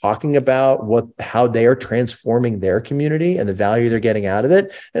there talking about how they are transforming their community and the value they're getting out of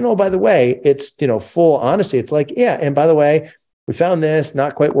it. And oh, by the way, it's, full honesty. It's like, yeah. And by the way, we found this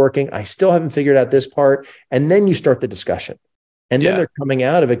not quite working. I still haven't figured out this part. And then you start the discussion. And then they're coming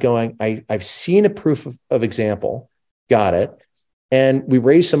out of it going, I've seen a proof of example. Got it. And we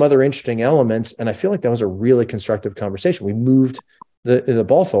raised some other interesting elements. And I feel like that was a really constructive conversation. We moved the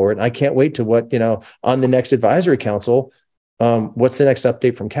ball forward. And I can't wait to on the next advisory council, what's the next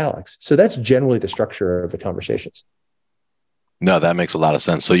update from Calix? So that's generally the structure of the conversations. No, that makes a lot of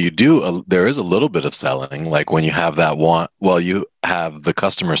sense. So there is a little bit of selling, like when you have you have the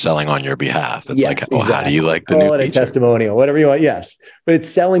customer selling on your behalf. It's like, oh, exactly. How do you like the new feature? A testimonial, whatever you want. Yes. But it's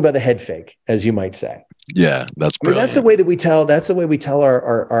selling by the head fake, as you might say. Yeah, that's brilliant. That's the way we tell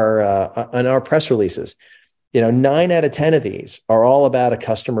our on our press releases. 9 out of 10 of these are all about a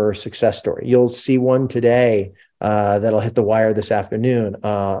customer success story. You'll see one today that'll hit the wire this afternoon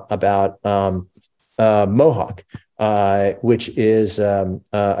about Mohawk, which is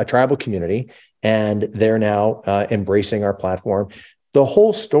a tribal community, and they're now embracing our platform. The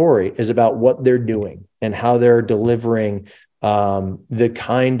whole story is about what they're doing and how they're delivering the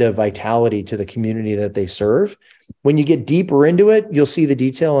kind of vitality to the community that they serve. When you get deeper into it, you'll see the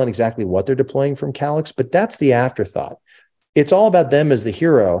detail on exactly what they're deploying from Calix, but that's the afterthought. It's all about them as the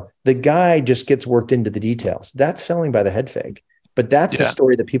hero. The guy just gets worked into the details. That's selling by the head fake, but that's the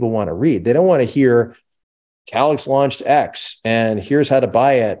story that people want to read. They don't want to hear Calix launched X and here's how to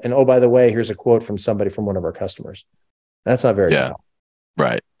buy it. And oh, by the way, here's a quote from somebody from one of our customers. That's not very good.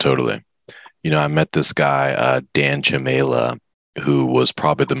 Right. Totally. I met this guy, Dan Chamela, who was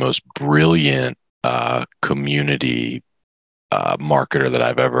probably the most brilliant community marketer that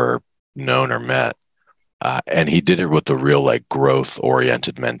I've ever known or met. And he did it with a real growth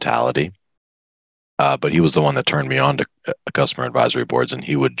oriented mentality. But he was the one that turned me on to customer advisory boards. And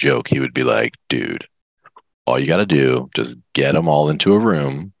he would joke, he would be like, dude, all you got to do, just get them all into a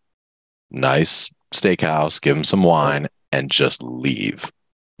room, nice steakhouse, give them some wine, and just leave.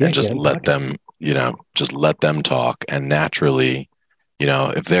 And just let them, just let them talk. And naturally,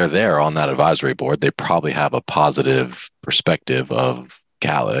 if they're there on that advisory board, they probably have a positive perspective of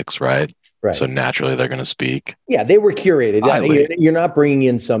Calix, right? Right. So naturally, they're going to speak. Yeah, they were curated. You're not bringing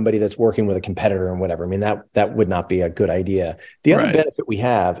in somebody that's working with a competitor and whatever. I mean, that would not be a good idea. The other benefit we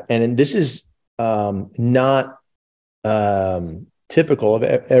have, and this is not typical of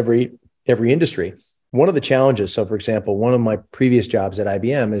every industry. One of the challenges, so for example, one of my previous jobs at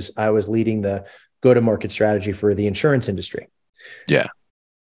IBM is I was leading the go-to-market strategy for the insurance industry. Yeah.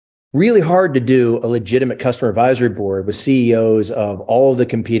 Really hard to do a legitimate customer advisory board with CEOs of all of the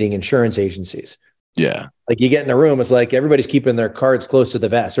competing insurance agencies. Yeah. Like you get in a room, it's like everybody's keeping their cards close to the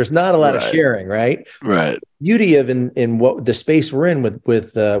vest. There's not a lot of sharing, right? Right. The beauty of in what the space we're in with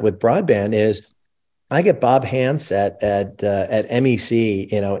broadband is I get Bob Hance at MEC,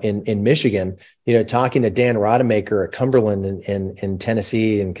 in Michigan, talking to Dan Rodemaker at Cumberland in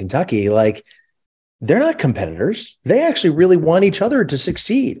Tennessee and Kentucky. Like, they're not competitors. They actually really want each other to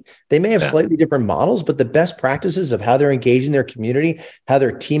succeed. They may have slightly different models, but the best practices of how they're engaging their community, how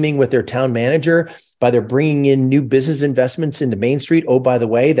they're teaming with their town manager, by their bringing in new business investments into Main Street. Oh, by the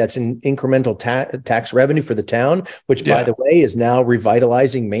way, that's an incremental tax revenue for the town, which, by the way, is now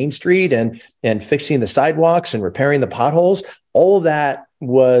revitalizing Main Street and fixing the sidewalks and repairing the potholes. All of that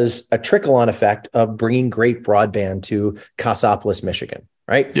was a trickle-on effect of bringing great broadband to Cassopolis, Michigan,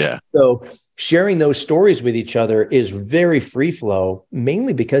 right? Yeah. So sharing those stories with each other is very free flow,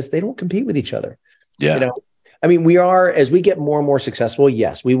 mainly because they don't compete with each other. Yeah. I mean, as we get more and more successful,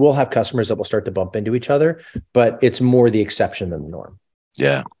 yes, we will have customers that will start to bump into each other, but it's more the exception than the norm.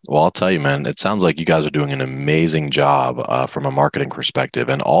 Yeah. Well, I'll tell you, man, it sounds like you guys are doing an amazing job from a marketing perspective.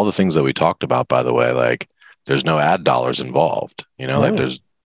 And all the things that we talked about, by the way, like there's no ad dollars involved, like No, there's,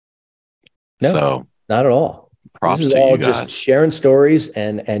 no, so not at all. This props is to all you just guys. sharing stories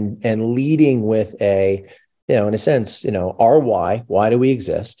and leading with a, in a sense, our why. Why do we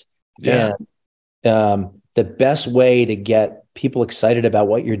exist? Yeah. And the best way to get people excited about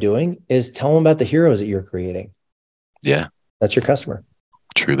what you're doing is tell them about the heroes that you're creating. Yeah. That's your customer.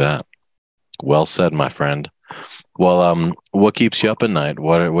 True that. Well said, my friend. Well, what keeps you up at night?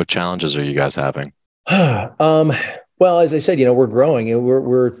 What challenges are you guys having? um, well, as I said, we're growing.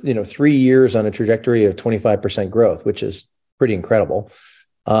 We're 3 years on a trajectory of 25% growth, which is pretty incredible.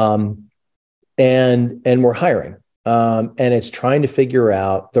 Um, and we're hiring. And it's trying to figure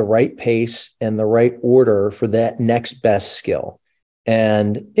out the right pace and the right order for that next best skill.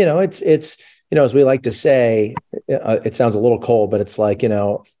 And it's as we like to say, it sounds a little cold, but it's like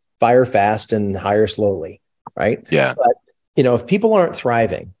fire fast and hire slowly, right? Yeah. But if people aren't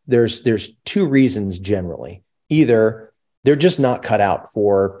thriving, there's two reasons generally. Either they're just not cut out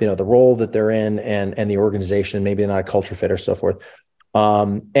for the role that they're in and the organization. Maybe they're not a culture fit or so forth,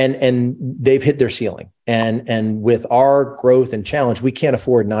 and they've hit their ceiling. And with our growth and challenge, we can't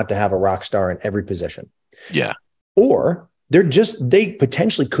afford not to have a rock star in every position. Yeah. Or they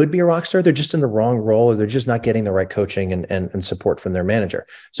potentially could be a rock star. They're just in the wrong role, or they're just not getting the right coaching and support from their manager.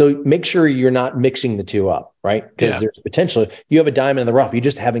 So make sure you're not mixing the two up, right? Because there's potential. You have a diamond in the rough. You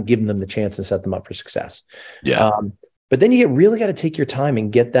just haven't given them the chance and set them up for success. Yeah. But then you really got to take your time and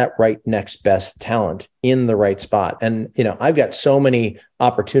get that right next best talent in the right spot. And, I've got so many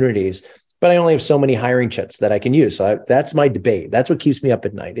opportunities, but I only have so many hiring chits that I can use. So that's my debate. That's what keeps me up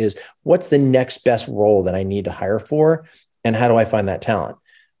at night is what's the next best role that I need to hire for? And how do I find that talent?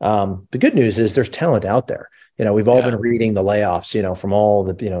 The good news is there's talent out there. We've all been reading the layoffs, from all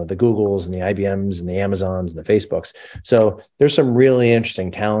the, the Googles and the IBMs and the Amazons and the Facebooks. So there's some really interesting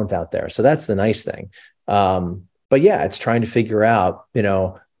talent out there. So that's the nice thing. But yeah, it's trying to figure out,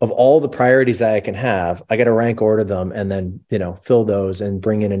 of all the priorities that I can have, I got to rank order them and then, fill those and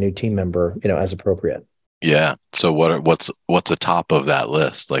bring in a new team member, as appropriate. Yeah. So what's the top of that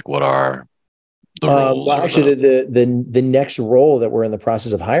list? Like what are the roles? Well, actually, the next role that we're in the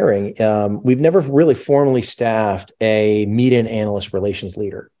process of hiring, we've never really formally staffed a media and analyst relations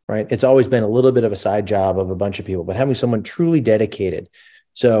leader, right? It's always been a little bit of a side job of a bunch of people, but having someone truly dedicated.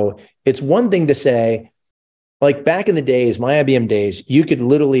 So it's one thing to say, like back in the days, my IBM days, you could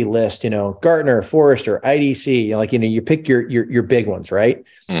literally list, Gartner, Forrester, IDC, you pick your big ones, right?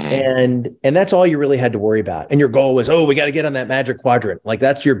 Mm-hmm. And that's all you really had to worry about. And your goal was, we got to get on that magic quadrant. Like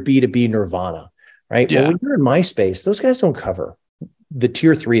that's your B2B nirvana, right? Yeah. Well, when you're in my space, those guys don't cover the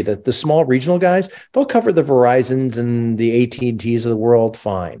tier three, the small regional guys. They'll cover the Verizons and the AT&Ts of the world,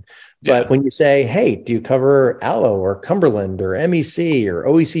 fine. But when you say, hey, do you cover Allo or Cumberland or MEC or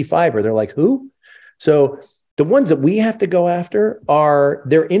OEC Fiber? They're like, who? So the ones that we have to go after are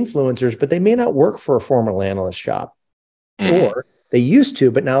they're influencers, but they may not work for a formal analyst shop, or they used to,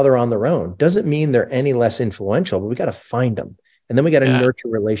 but now they're on their own. Doesn't mean they're any less influential, but we got to find them. And then we got to nurture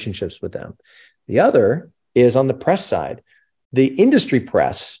relationships with them. The other is on the press side. The industry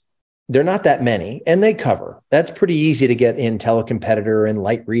press, they're not that many, and they cover. That's pretty easy to get in Telecompetitor and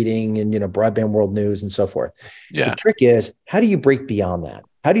Light Reading and, Broadband World News and so forth. Yeah. The trick is, how do you break beyond that?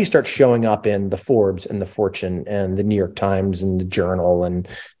 How do you start showing up in the Forbes and the Fortune and the New York Times and the Journal and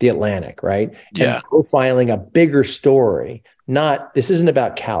the Atlantic, right? Yeah. And profiling a bigger story. This isn't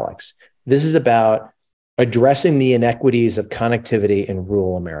about Calix. This is about addressing the inequities of connectivity in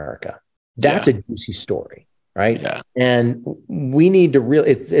rural America. That's a juicy story, right? Yeah. And we need to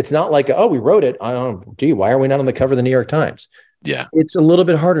really, it's not like, we wrote it. Why are we not on the cover of the New York Times? Yeah. It's a little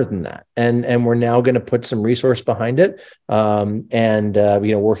bit harder than that. And we're now going to put some resource behind it.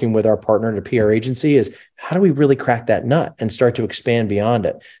 Working with our partner, the PR agency, is how do we really crack that nut and start to expand beyond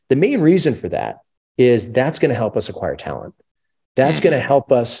it? The main reason for that is that's going to help us acquire talent. That's going to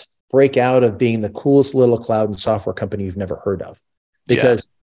help us break out of being the coolest little cloud and software company you've never heard of, because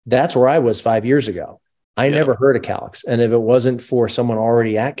that's where I was 5 years ago. I never heard of Calix. And if it wasn't for someone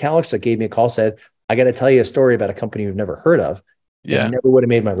already at Calix that gave me a call, said, I got to tell you a story about a company you've never heard of, it never would have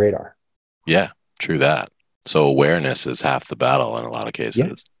made my radar. Yeah, true that. So awareness is half the battle in a lot of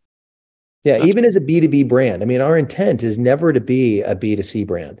cases. Yeah, even as a B2B brand. I mean, our intent is never to be a B2C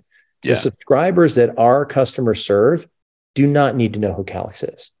brand. The subscribers that our customers serve do not need to know who Calix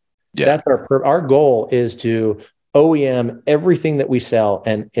is. That's our goal is to OEM everything that we sell,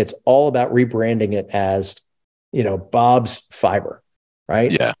 and it's all about rebranding it as, Bob's Fiber,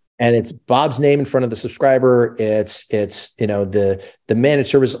 right? Yeah. And it's Bob's name in front of the subscriber. It's the managed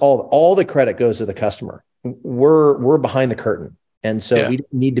service. All the credit goes to the customer. We're behind the curtain. And so we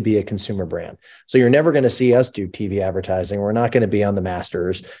don't need to be a consumer brand. So you're never going to see us do TV advertising. We're not going to be on the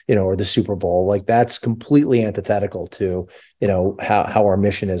Masters, or the Super Bowl. Like, that's completely antithetical to, how our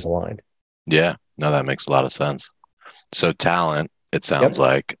mission is aligned. Yeah, no, that makes a lot of sense. So talent, it sounds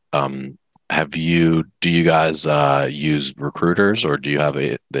like, do you guys use recruiters, or do you have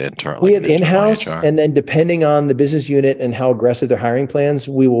the internal? We have in-house, and then depending on the business unit and how aggressive their hiring plans,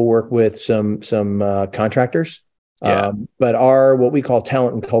 we will work with some contractors. But our, what we call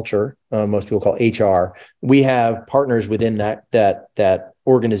talent and culture, most people call HR, we have partners within that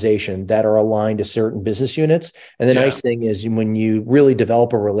organization that are aligned to certain business units. And the nice thing is, when you really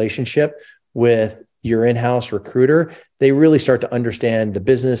develop a relationship with your in-house recruiter, they really start to understand the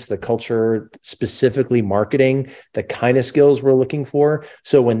business, the culture, specifically marketing, the kind of skills we're looking for.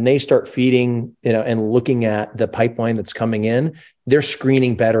 So when they start feeding, and looking at the pipeline that's coming in, they're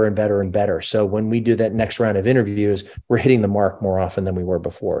screening better and better and better. So when we do that next round of interviews, we're hitting the mark more often than we were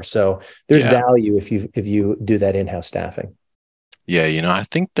before. So there's value if you do that in-house staffing. Yeah, I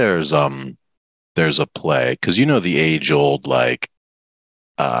think there's a play, because the age old, like,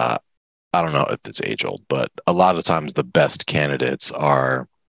 I don't know if it's age old, but a lot of times the best candidates are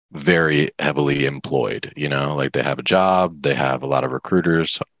very heavily employed, like they have a job, they have a lot of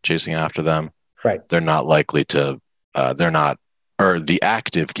recruiters chasing after them. Right. They're not likely to, or the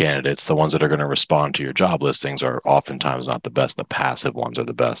active candidates, the ones that are going to respond to your job listings, are oftentimes not the best. The passive ones are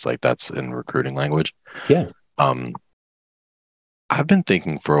the best. Like, that's in recruiting language. Yeah. I've been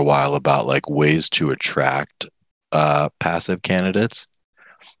thinking for a while about like ways to attract passive candidates.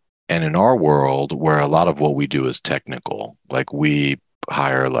 And in our world, where a lot of what we do is technical, like we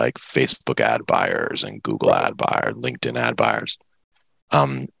hire like Facebook ad buyers and Google ad buyers, LinkedIn ad buyers.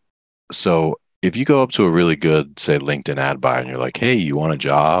 So if you go up to a really good, say, LinkedIn ad buyer, and you're like, "Hey, you want a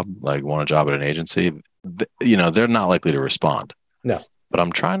job? Like, want a job at an agency?" They're not likely to respond. No. But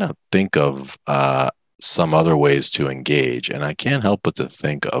I'm trying to think of some other ways to engage, and I can't help but to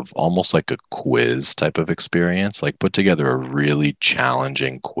think of almost like a quiz type of experience. Like, put together a really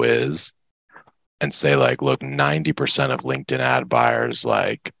challenging quiz and say, like, look, 90% of LinkedIn ad buyers,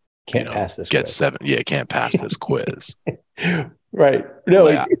 like, can't pass this get quiz. can't pass this quiz. Right. No,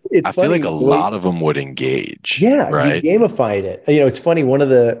 like, it's I funny. feel like a lot of them would engage. Yeah, right. You gamified it. It's funny. One of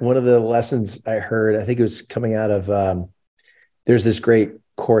the lessons I heard, I think it was coming out of there's this great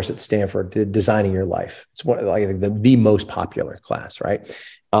course at Stanford, Designing Your Life. It's one, I think, the most popular class, right?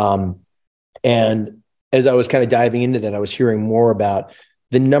 And as I was kind of diving into that, I was hearing more about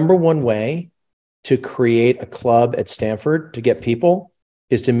the number one way to create a club at Stanford to get people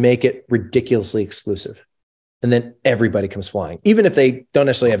is to make it ridiculously exclusive. And then everybody comes flying, even if they don't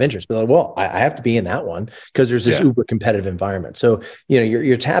necessarily have interest. But like, well, I have to be in that one because there's this uber competitive environment. So,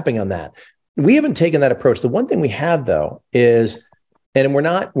 you're tapping on that. We haven't taken that approach. The one thing we have, though, is, and we're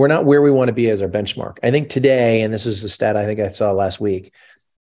not where we want to be as our benchmark. I think today, and this is the stat I think I saw last week,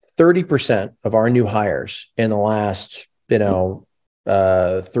 30% of our new hires in the last, 3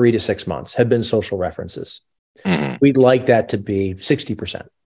 to 6 months have been social references. Mm-hmm. We'd like that to be 60%.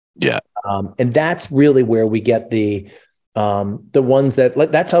 Yeah. And that's really where we get the ones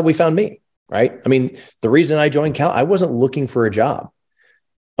that's how we found me, right? I mean, the reason I joined Cal, I wasn't looking for a job.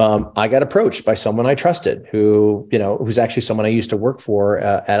 I got approached by someone I trusted who's actually someone I used to work for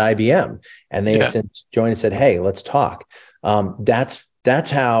at IBM. And they had since joined and said, "Hey, let's talk."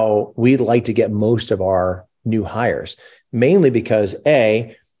 That's how we'd like to get most of our new hires, mainly because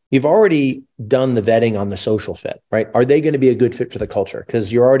you've already done the vetting on the social fit, right? Are they going to be a good fit for the culture?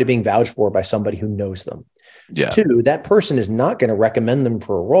 Because you're already being vouched for by somebody who knows them. Yeah. 2, that person is not going to recommend them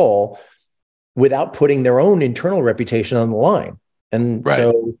for a role without putting their own internal reputation on the line. And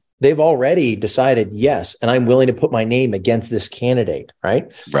so they've already decided, yes, and I'm willing to put my name against this candidate,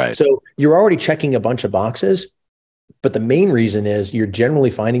 right? Right. So you're already checking a bunch of boxes, but the main reason is you're generally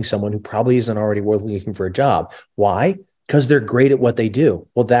finding someone who probably isn't already looking for a job. Why? Because they're great at what they do.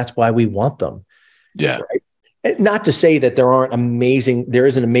 Well, that's why we want them. Yeah. Right? Not to say that there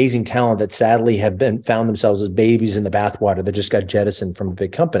is an amazing talent that sadly have found themselves as babies in the bathwater that just got jettisoned from a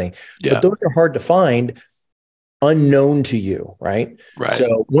big company. Yeah. But those are hard to find, unknown to you, right? Right.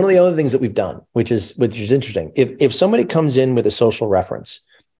 So one of the other things that we've done, which is interesting, if somebody comes in with a social reference,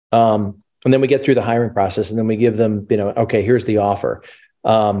 and then we get through the hiring process, and then we give them, okay, here's the offer.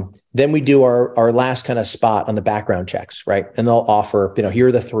 Then we do our last kind of spot on the background checks, right? And they'll offer, here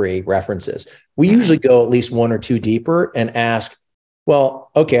are the 3 references. We usually go at least 1 or 2 deeper and ask, Well,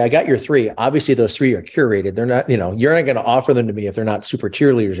 okay, I got your three. Obviously, those three are curated. They're not, you're not going to offer them to me if they're not super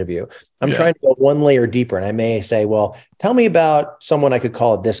cheerleaders of you. I'm Yeah. trying to go one layer deeper. And I may say, well, tell me about someone I could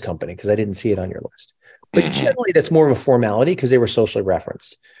call at this company because I didn't see it on your list. But generally, that's more of a formality because they were socially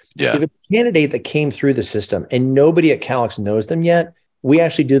referenced. Yeah. If it's a candidate that came through the system and nobody at Calix knows them yet, we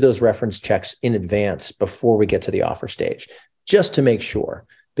actually do those reference checks in advance before we get to the offer stage, just to make sure.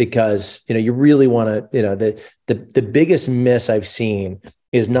 Because you really want to, the biggest miss I've seen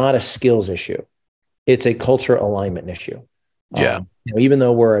is not a skills issue; it's a culture alignment issue. Yeah. Even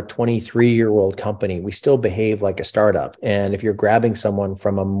though we're a 23-year-old company, we still behave like a startup. And if you're grabbing someone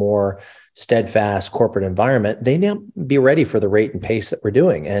from a more steadfast corporate environment, they now be ready for the rate and pace that we're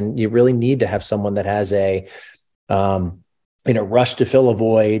doing. And you really need to have someone that has a, rush to fill a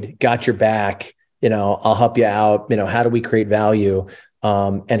void, got your back. I'll help you out. How do we create value?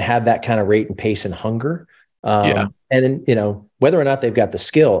 And have that kind of rate and pace and hunger. And then, whether or not they've got the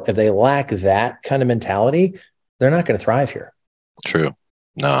skill, if they lack that kind of mentality, they're not going to thrive here. True.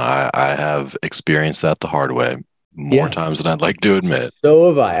 No, I have experienced that the hard way more times than I'd like to admit. So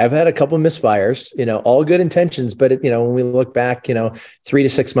have I. I've had a couple of misfires, all good intentions, but when we look back, 3 to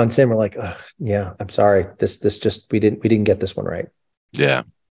 6 months in, we're like, oh, yeah, I'm sorry. This just, we didn't get this one right. Yeah.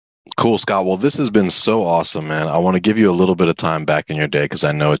 Cool, Scott. Well, this has been so awesome, man. I want to give you a little bit of time back in your day because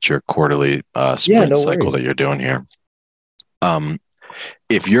I know it's your quarterly sprint cycle that you're doing here.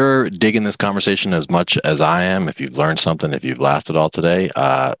 If you're digging this conversation as much as I am, if you've learned something, if you've laughed at all today,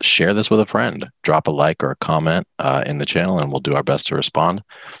 share this with a friend. Drop a like or a comment in the channel, and we'll do our best to respond.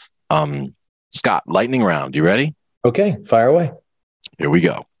 Scott, lightning round. You ready? Okay, fire away. Here we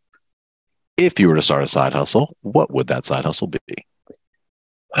go. If you were to start a side hustle, what would that side hustle be?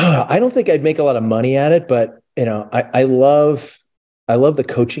 I don't think I'd make a lot of money at it, but I love the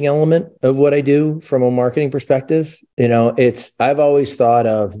coaching element of what I do from a marketing perspective. I've always thought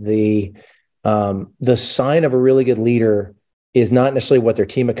of the sign of a really good leader is not necessarily what their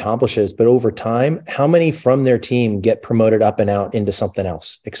team accomplishes, but over time, how many from their team get promoted up and out into something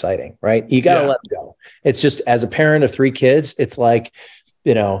else exciting, right? You got to let them go. It's just, as a parent of 3 kids, it's like,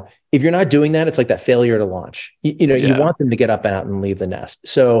 if you're not doing that, it's like that failure to launch. You want them to get up and out and leave the nest.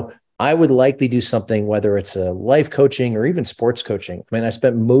 So I would likely do something, whether it's a life coaching or even sports coaching. I mean, I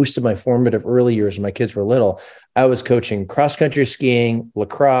spent most of my formative early years when my kids were little. I was coaching cross-country skiing,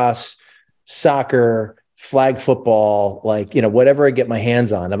 lacrosse, soccer, flag football, whatever I get my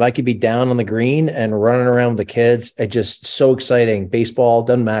hands on. If I could be down on the green and running around with the kids, it's just so exciting. Baseball,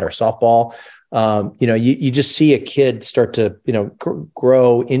 doesn't matter, softball. You just see a kid start to,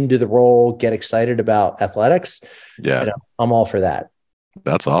 grow into the role, get excited about athletics. Yeah. I'm all for that.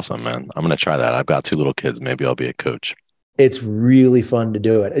 That's awesome, man. I'm going to try that. I've got 2 little kids. Maybe I'll be a coach. It's really fun to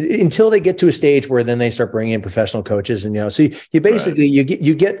do it until they get to a stage where then they start bringing in professional coaches. And, so you basically,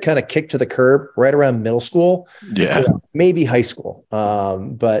 you get kind of kicked to the curb right around middle school. Yeah. Maybe high school.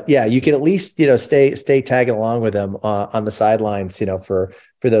 But yeah, you can at least, stay tagging along with them on the sidelines, for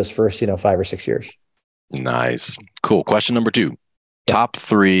those first, 5 or 6 years. Nice. Cool. Question number 2, top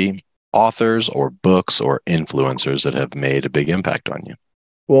 3 authors or books or influencers that have made a big impact on you.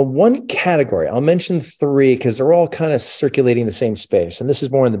 Well, one category, I'll mention 3 because they're all kind of circulating the same space. And this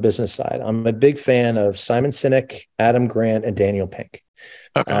is more on the business side. I'm a big fan of Simon Sinek, Adam Grant, and Daniel Pink.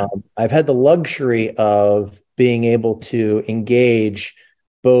 Okay. I've had the luxury of being able to engage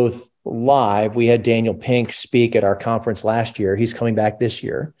both live. We had Daniel Pink speak at our conference last year. He's coming back this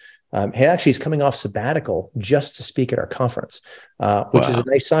year. He's coming off sabbatical just to speak at our conference, which is a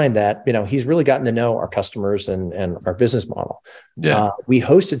nice sign that, he's really gotten to know our customers and our business model. Yeah. We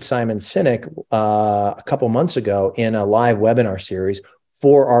hosted Simon Sinek a couple months ago in a live webinar series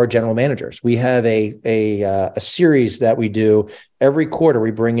for our general managers. We have a series that we do every quarter.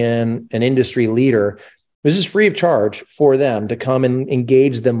 We bring in an industry leader. This is free of charge for them to come and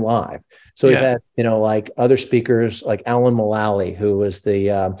engage them live. So we've had, other speakers like Alan Mullally, who was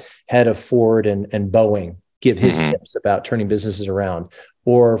the head of Ford and Boeing, give his tips about turning businesses around,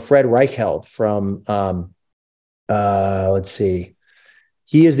 or Fred Reichheld from,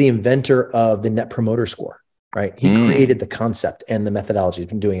 he is the inventor of the Net Promoter Score, right? He created the concept and the methodology. He's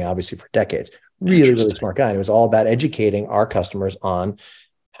been doing it obviously for decades. Really, really smart guy. And it was all about educating our customers on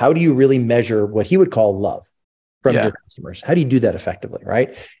how do you really measure what he would call love from your customers? How do you do that effectively,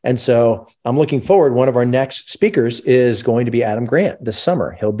 right? And so I'm looking forward. One of our next speakers is going to be Adam Grant this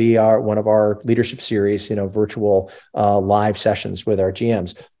summer. He'll be one of our leadership series, virtual live sessions with our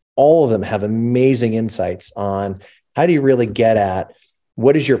GMs. All of them have amazing insights on how do you really get at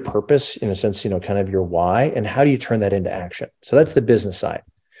what is your purpose, in a sense, kind of your why, and how do you turn that into action? So that's the business side.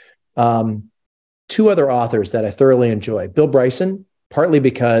 2 other authors that I thoroughly enjoy. Bill Bryson partly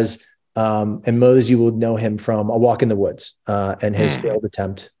because, and most of you will know him from A Walk in the Woods and his failed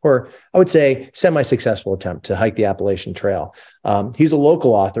attempt, or I would say semi-successful attempt to hike the Appalachian Trail. He's a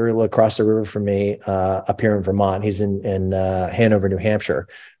local author across the river from me up here in Vermont. He's in Hanover, New Hampshire,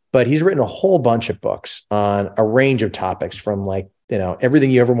 but he's written a whole bunch of books on a range of topics from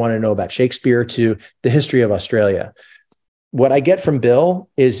everything you ever want to know about Shakespeare to the history of Australia. What I get from Bill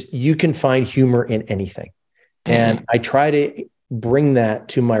is you can find humor in anything. And I try to bring that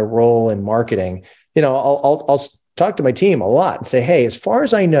to my role in marketing. I'll talk to my team a lot and say, hey, as far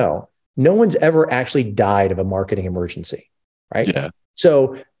as I know, no one's ever actually died of a marketing emergency, right? Yeah.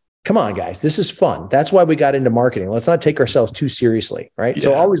 So come on, guys, this is fun. That's why we got into marketing. Let's not take ourselves too seriously, right? Yeah.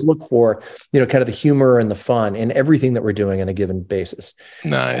 So always look for, kind of the humor and the fun in everything that we're doing on a given basis.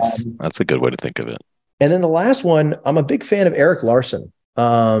 Nice. That's a good way to think of it. And then the last one, I'm a big fan of Eric Larson.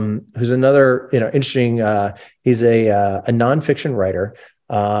 Who's another, interesting, he's a nonfiction writer.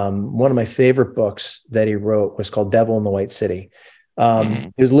 One of my favorite books that he wrote was called Devil in the White City.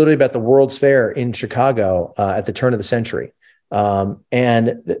 It was literally about the World's Fair in Chicago at the turn of the century.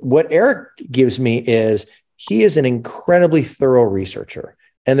 And what Eric gives me is he is an incredibly thorough researcher.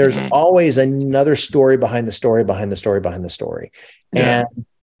 And there's always another story behind the story, behind the story, behind the story. Yeah. And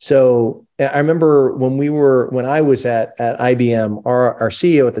so I remember when I was at IBM, our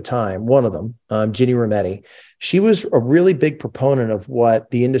CEO at the time, one of them, Ginny Rometty, she was a really big proponent of what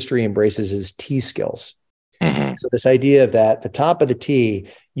the industry embraces as T skills. So this idea of that, the top of the T,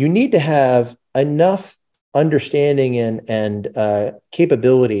 you need to have enough understanding and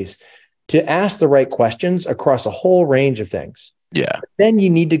capabilities to ask the right questions across a whole range of things. Yeah. But then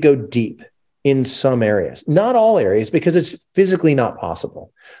you need to go deep in some areas, not all areas, because it's physically not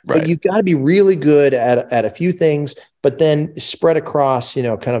possible. Right. But you've got to be really good at a few things, but then spread across,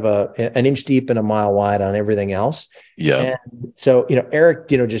 kind of an inch deep and a mile wide on everything else. Yeah. And so, Eric,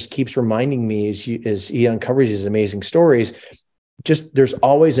 just keeps reminding me as he uncovers his amazing stories, just there's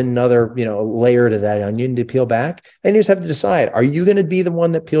always another, layer to that onion to peel back. And you just have to decide, are you going to be the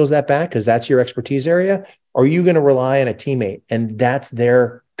one that peels that back because that's your expertise area? Or are you going to rely on a teammate and that's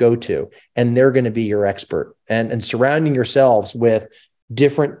their go-to and they're going to be your expert? And surrounding yourselves with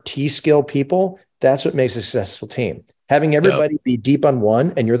different T-skill people, that's what makes a successful team. Having everybody be deep on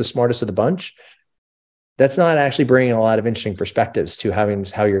one and you're the smartest of the bunch, that's not actually bringing a lot of interesting perspectives to how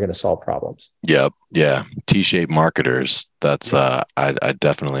you're going to solve problems. Yep. Yeah. T-shaped marketers. That's I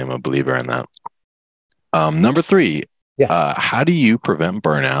definitely am a believer in that. Number 3, how do you prevent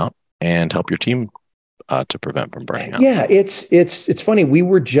burnout and help your team to prevent from burning out? Yeah, it's funny. We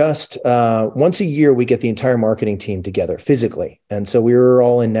were just once a year, we get the entire marketing team together physically. And so we were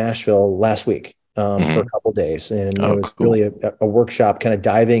all in Nashville last week. For a couple of days. And it was really a workshop kind of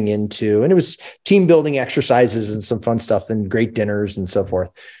diving into, and it was team building exercises and some fun stuff and great dinners and so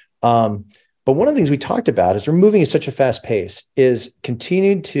forth. But one of the things we talked about is we're moving at such a fast pace is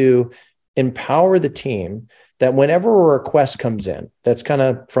continuing to empower the team that whenever a request comes in, that's kind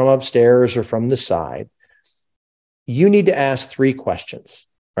of from upstairs or from the side, you need to ask 3 questions.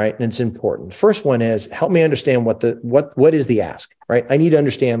 Right. And it's important. First one is help me understand what is the ask, right? I need to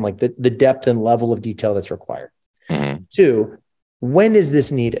understand like the depth and level of detail that's required. 2, when is this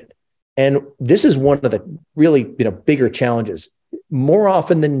needed? And this is one of the really, bigger challenges. More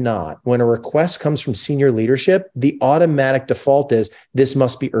often than not, when a request comes from senior leadership, the automatic default is this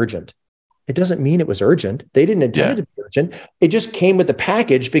must be urgent. It doesn't mean it was urgent. They didn't intend it to be urgent. It just came with the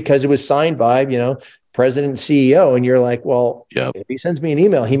package because it was signed by, president and CEO. And you're like, well, if he sends me an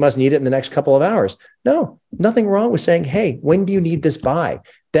email, he must need it in the next couple of hours. No, nothing wrong with saying, hey, when do you need this by?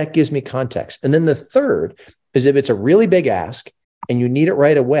 That gives me context. And then the third is if it's a really big ask and you need it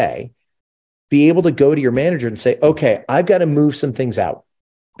right away, be able to go to your manager and say, okay, I've got to move some things out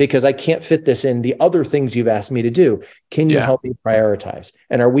because I can't fit this in the other things you've asked me to do. Can you help me prioritize?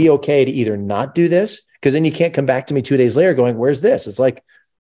 And are we okay to either not do this? Because then you can't come back to me 2 days later going, where's this? It's like,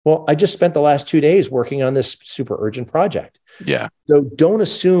 well, I just spent the last 2 days working on this super urgent project. Yeah. So don't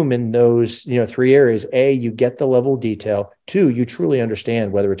assume in those, 3 areas, A, you get the level of detail. 2, you truly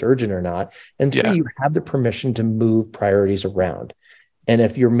understand whether it's urgent or not. And 3, you have the permission to move priorities around. And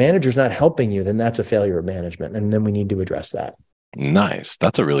if your manager's not helping you, then that's a failure of management. And then we need to address that. Nice.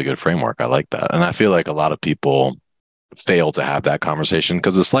 That's a really good framework. I like that. And I feel like a lot of people fail to have that conversation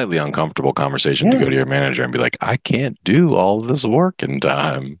because it's a slightly uncomfortable conversation to go to your manager and be like, I can't do all of this work in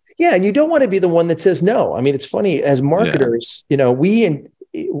time. Yeah. And you don't want to be the one that says no. I mean, it's funny as marketers,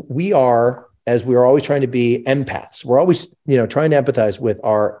 we are, as we're always trying to be empaths. We're always, trying to empathize with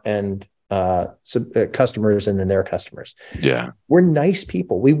our end customers and then their customers. Yeah. We're nice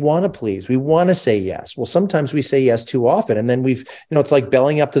people. We want to please. We want to say yes. Well, sometimes we say yes too often. And then it's like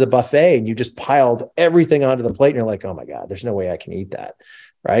bellying up to the buffet and you just piled everything onto the plate and you're like, oh my God, there's no way I can eat that.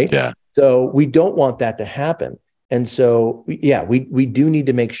 Right. Yeah. So we don't want that to happen. And so, we do need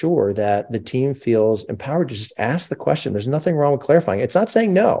to make sure that the team feels empowered to just ask the question. There's nothing wrong with clarifying. It's not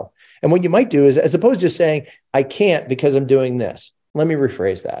saying no. And what you might do is, as opposed to just saying, I can't because I'm doing this, let me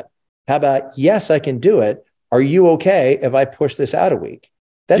rephrase that. How about, yes, I can do it. Are you okay if I push this out a week?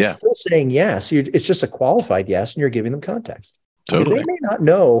 That's still saying yes. It's just a qualified yes, and you're giving them context. Totally. Because they may not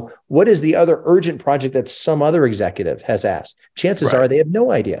know what is the other urgent project that some other executive has asked. Chances are they have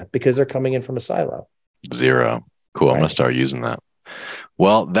no idea because they're coming in from a silo. Zero. Cool. Right. I'm going to start using that.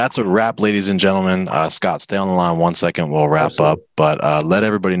 Well, that's a wrap, ladies and gentlemen. Scott, stay on the line 1 second. We'll wrap up. But let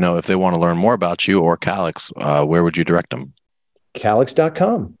everybody know if they want to learn more about you or Calix, where would you direct them?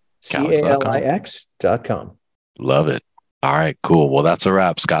 Calix.com. Calix.com. Love it. All right, cool. Well, that's a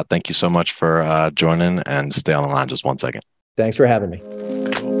wrap. Scott, thank you so much for joining, and stay on the line just 1 second. Thanks for having me.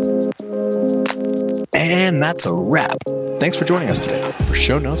 And that's a wrap. Thanks for joining us today. For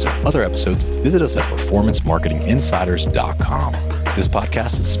show notes and other episodes, visit us at performancemarketinginsiders.com. This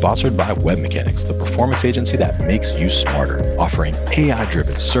podcast is sponsored by Web Mechanics, the performance agency that makes you smarter, offering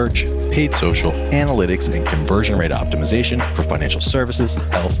AI-driven search, paid social, analytics, and conversion rate optimization for financial services,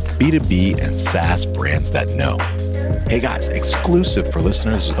 health, B2B, and SaaS brands that know. Hey guys, exclusive for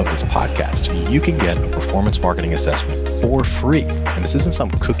listeners of this podcast, you can get a performance marketing assessment for free. And this isn't some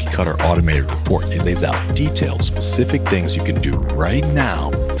cookie cutter automated report. It lays out detailed, specific things you can do right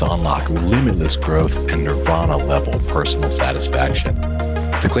now to unlock limitless growth and nirvana level personal satisfaction.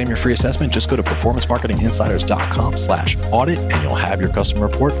 To claim your free assessment, just go to performancemarketinginsiders.com/audit and you'll have your customer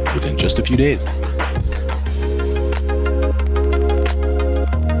report within just a few days.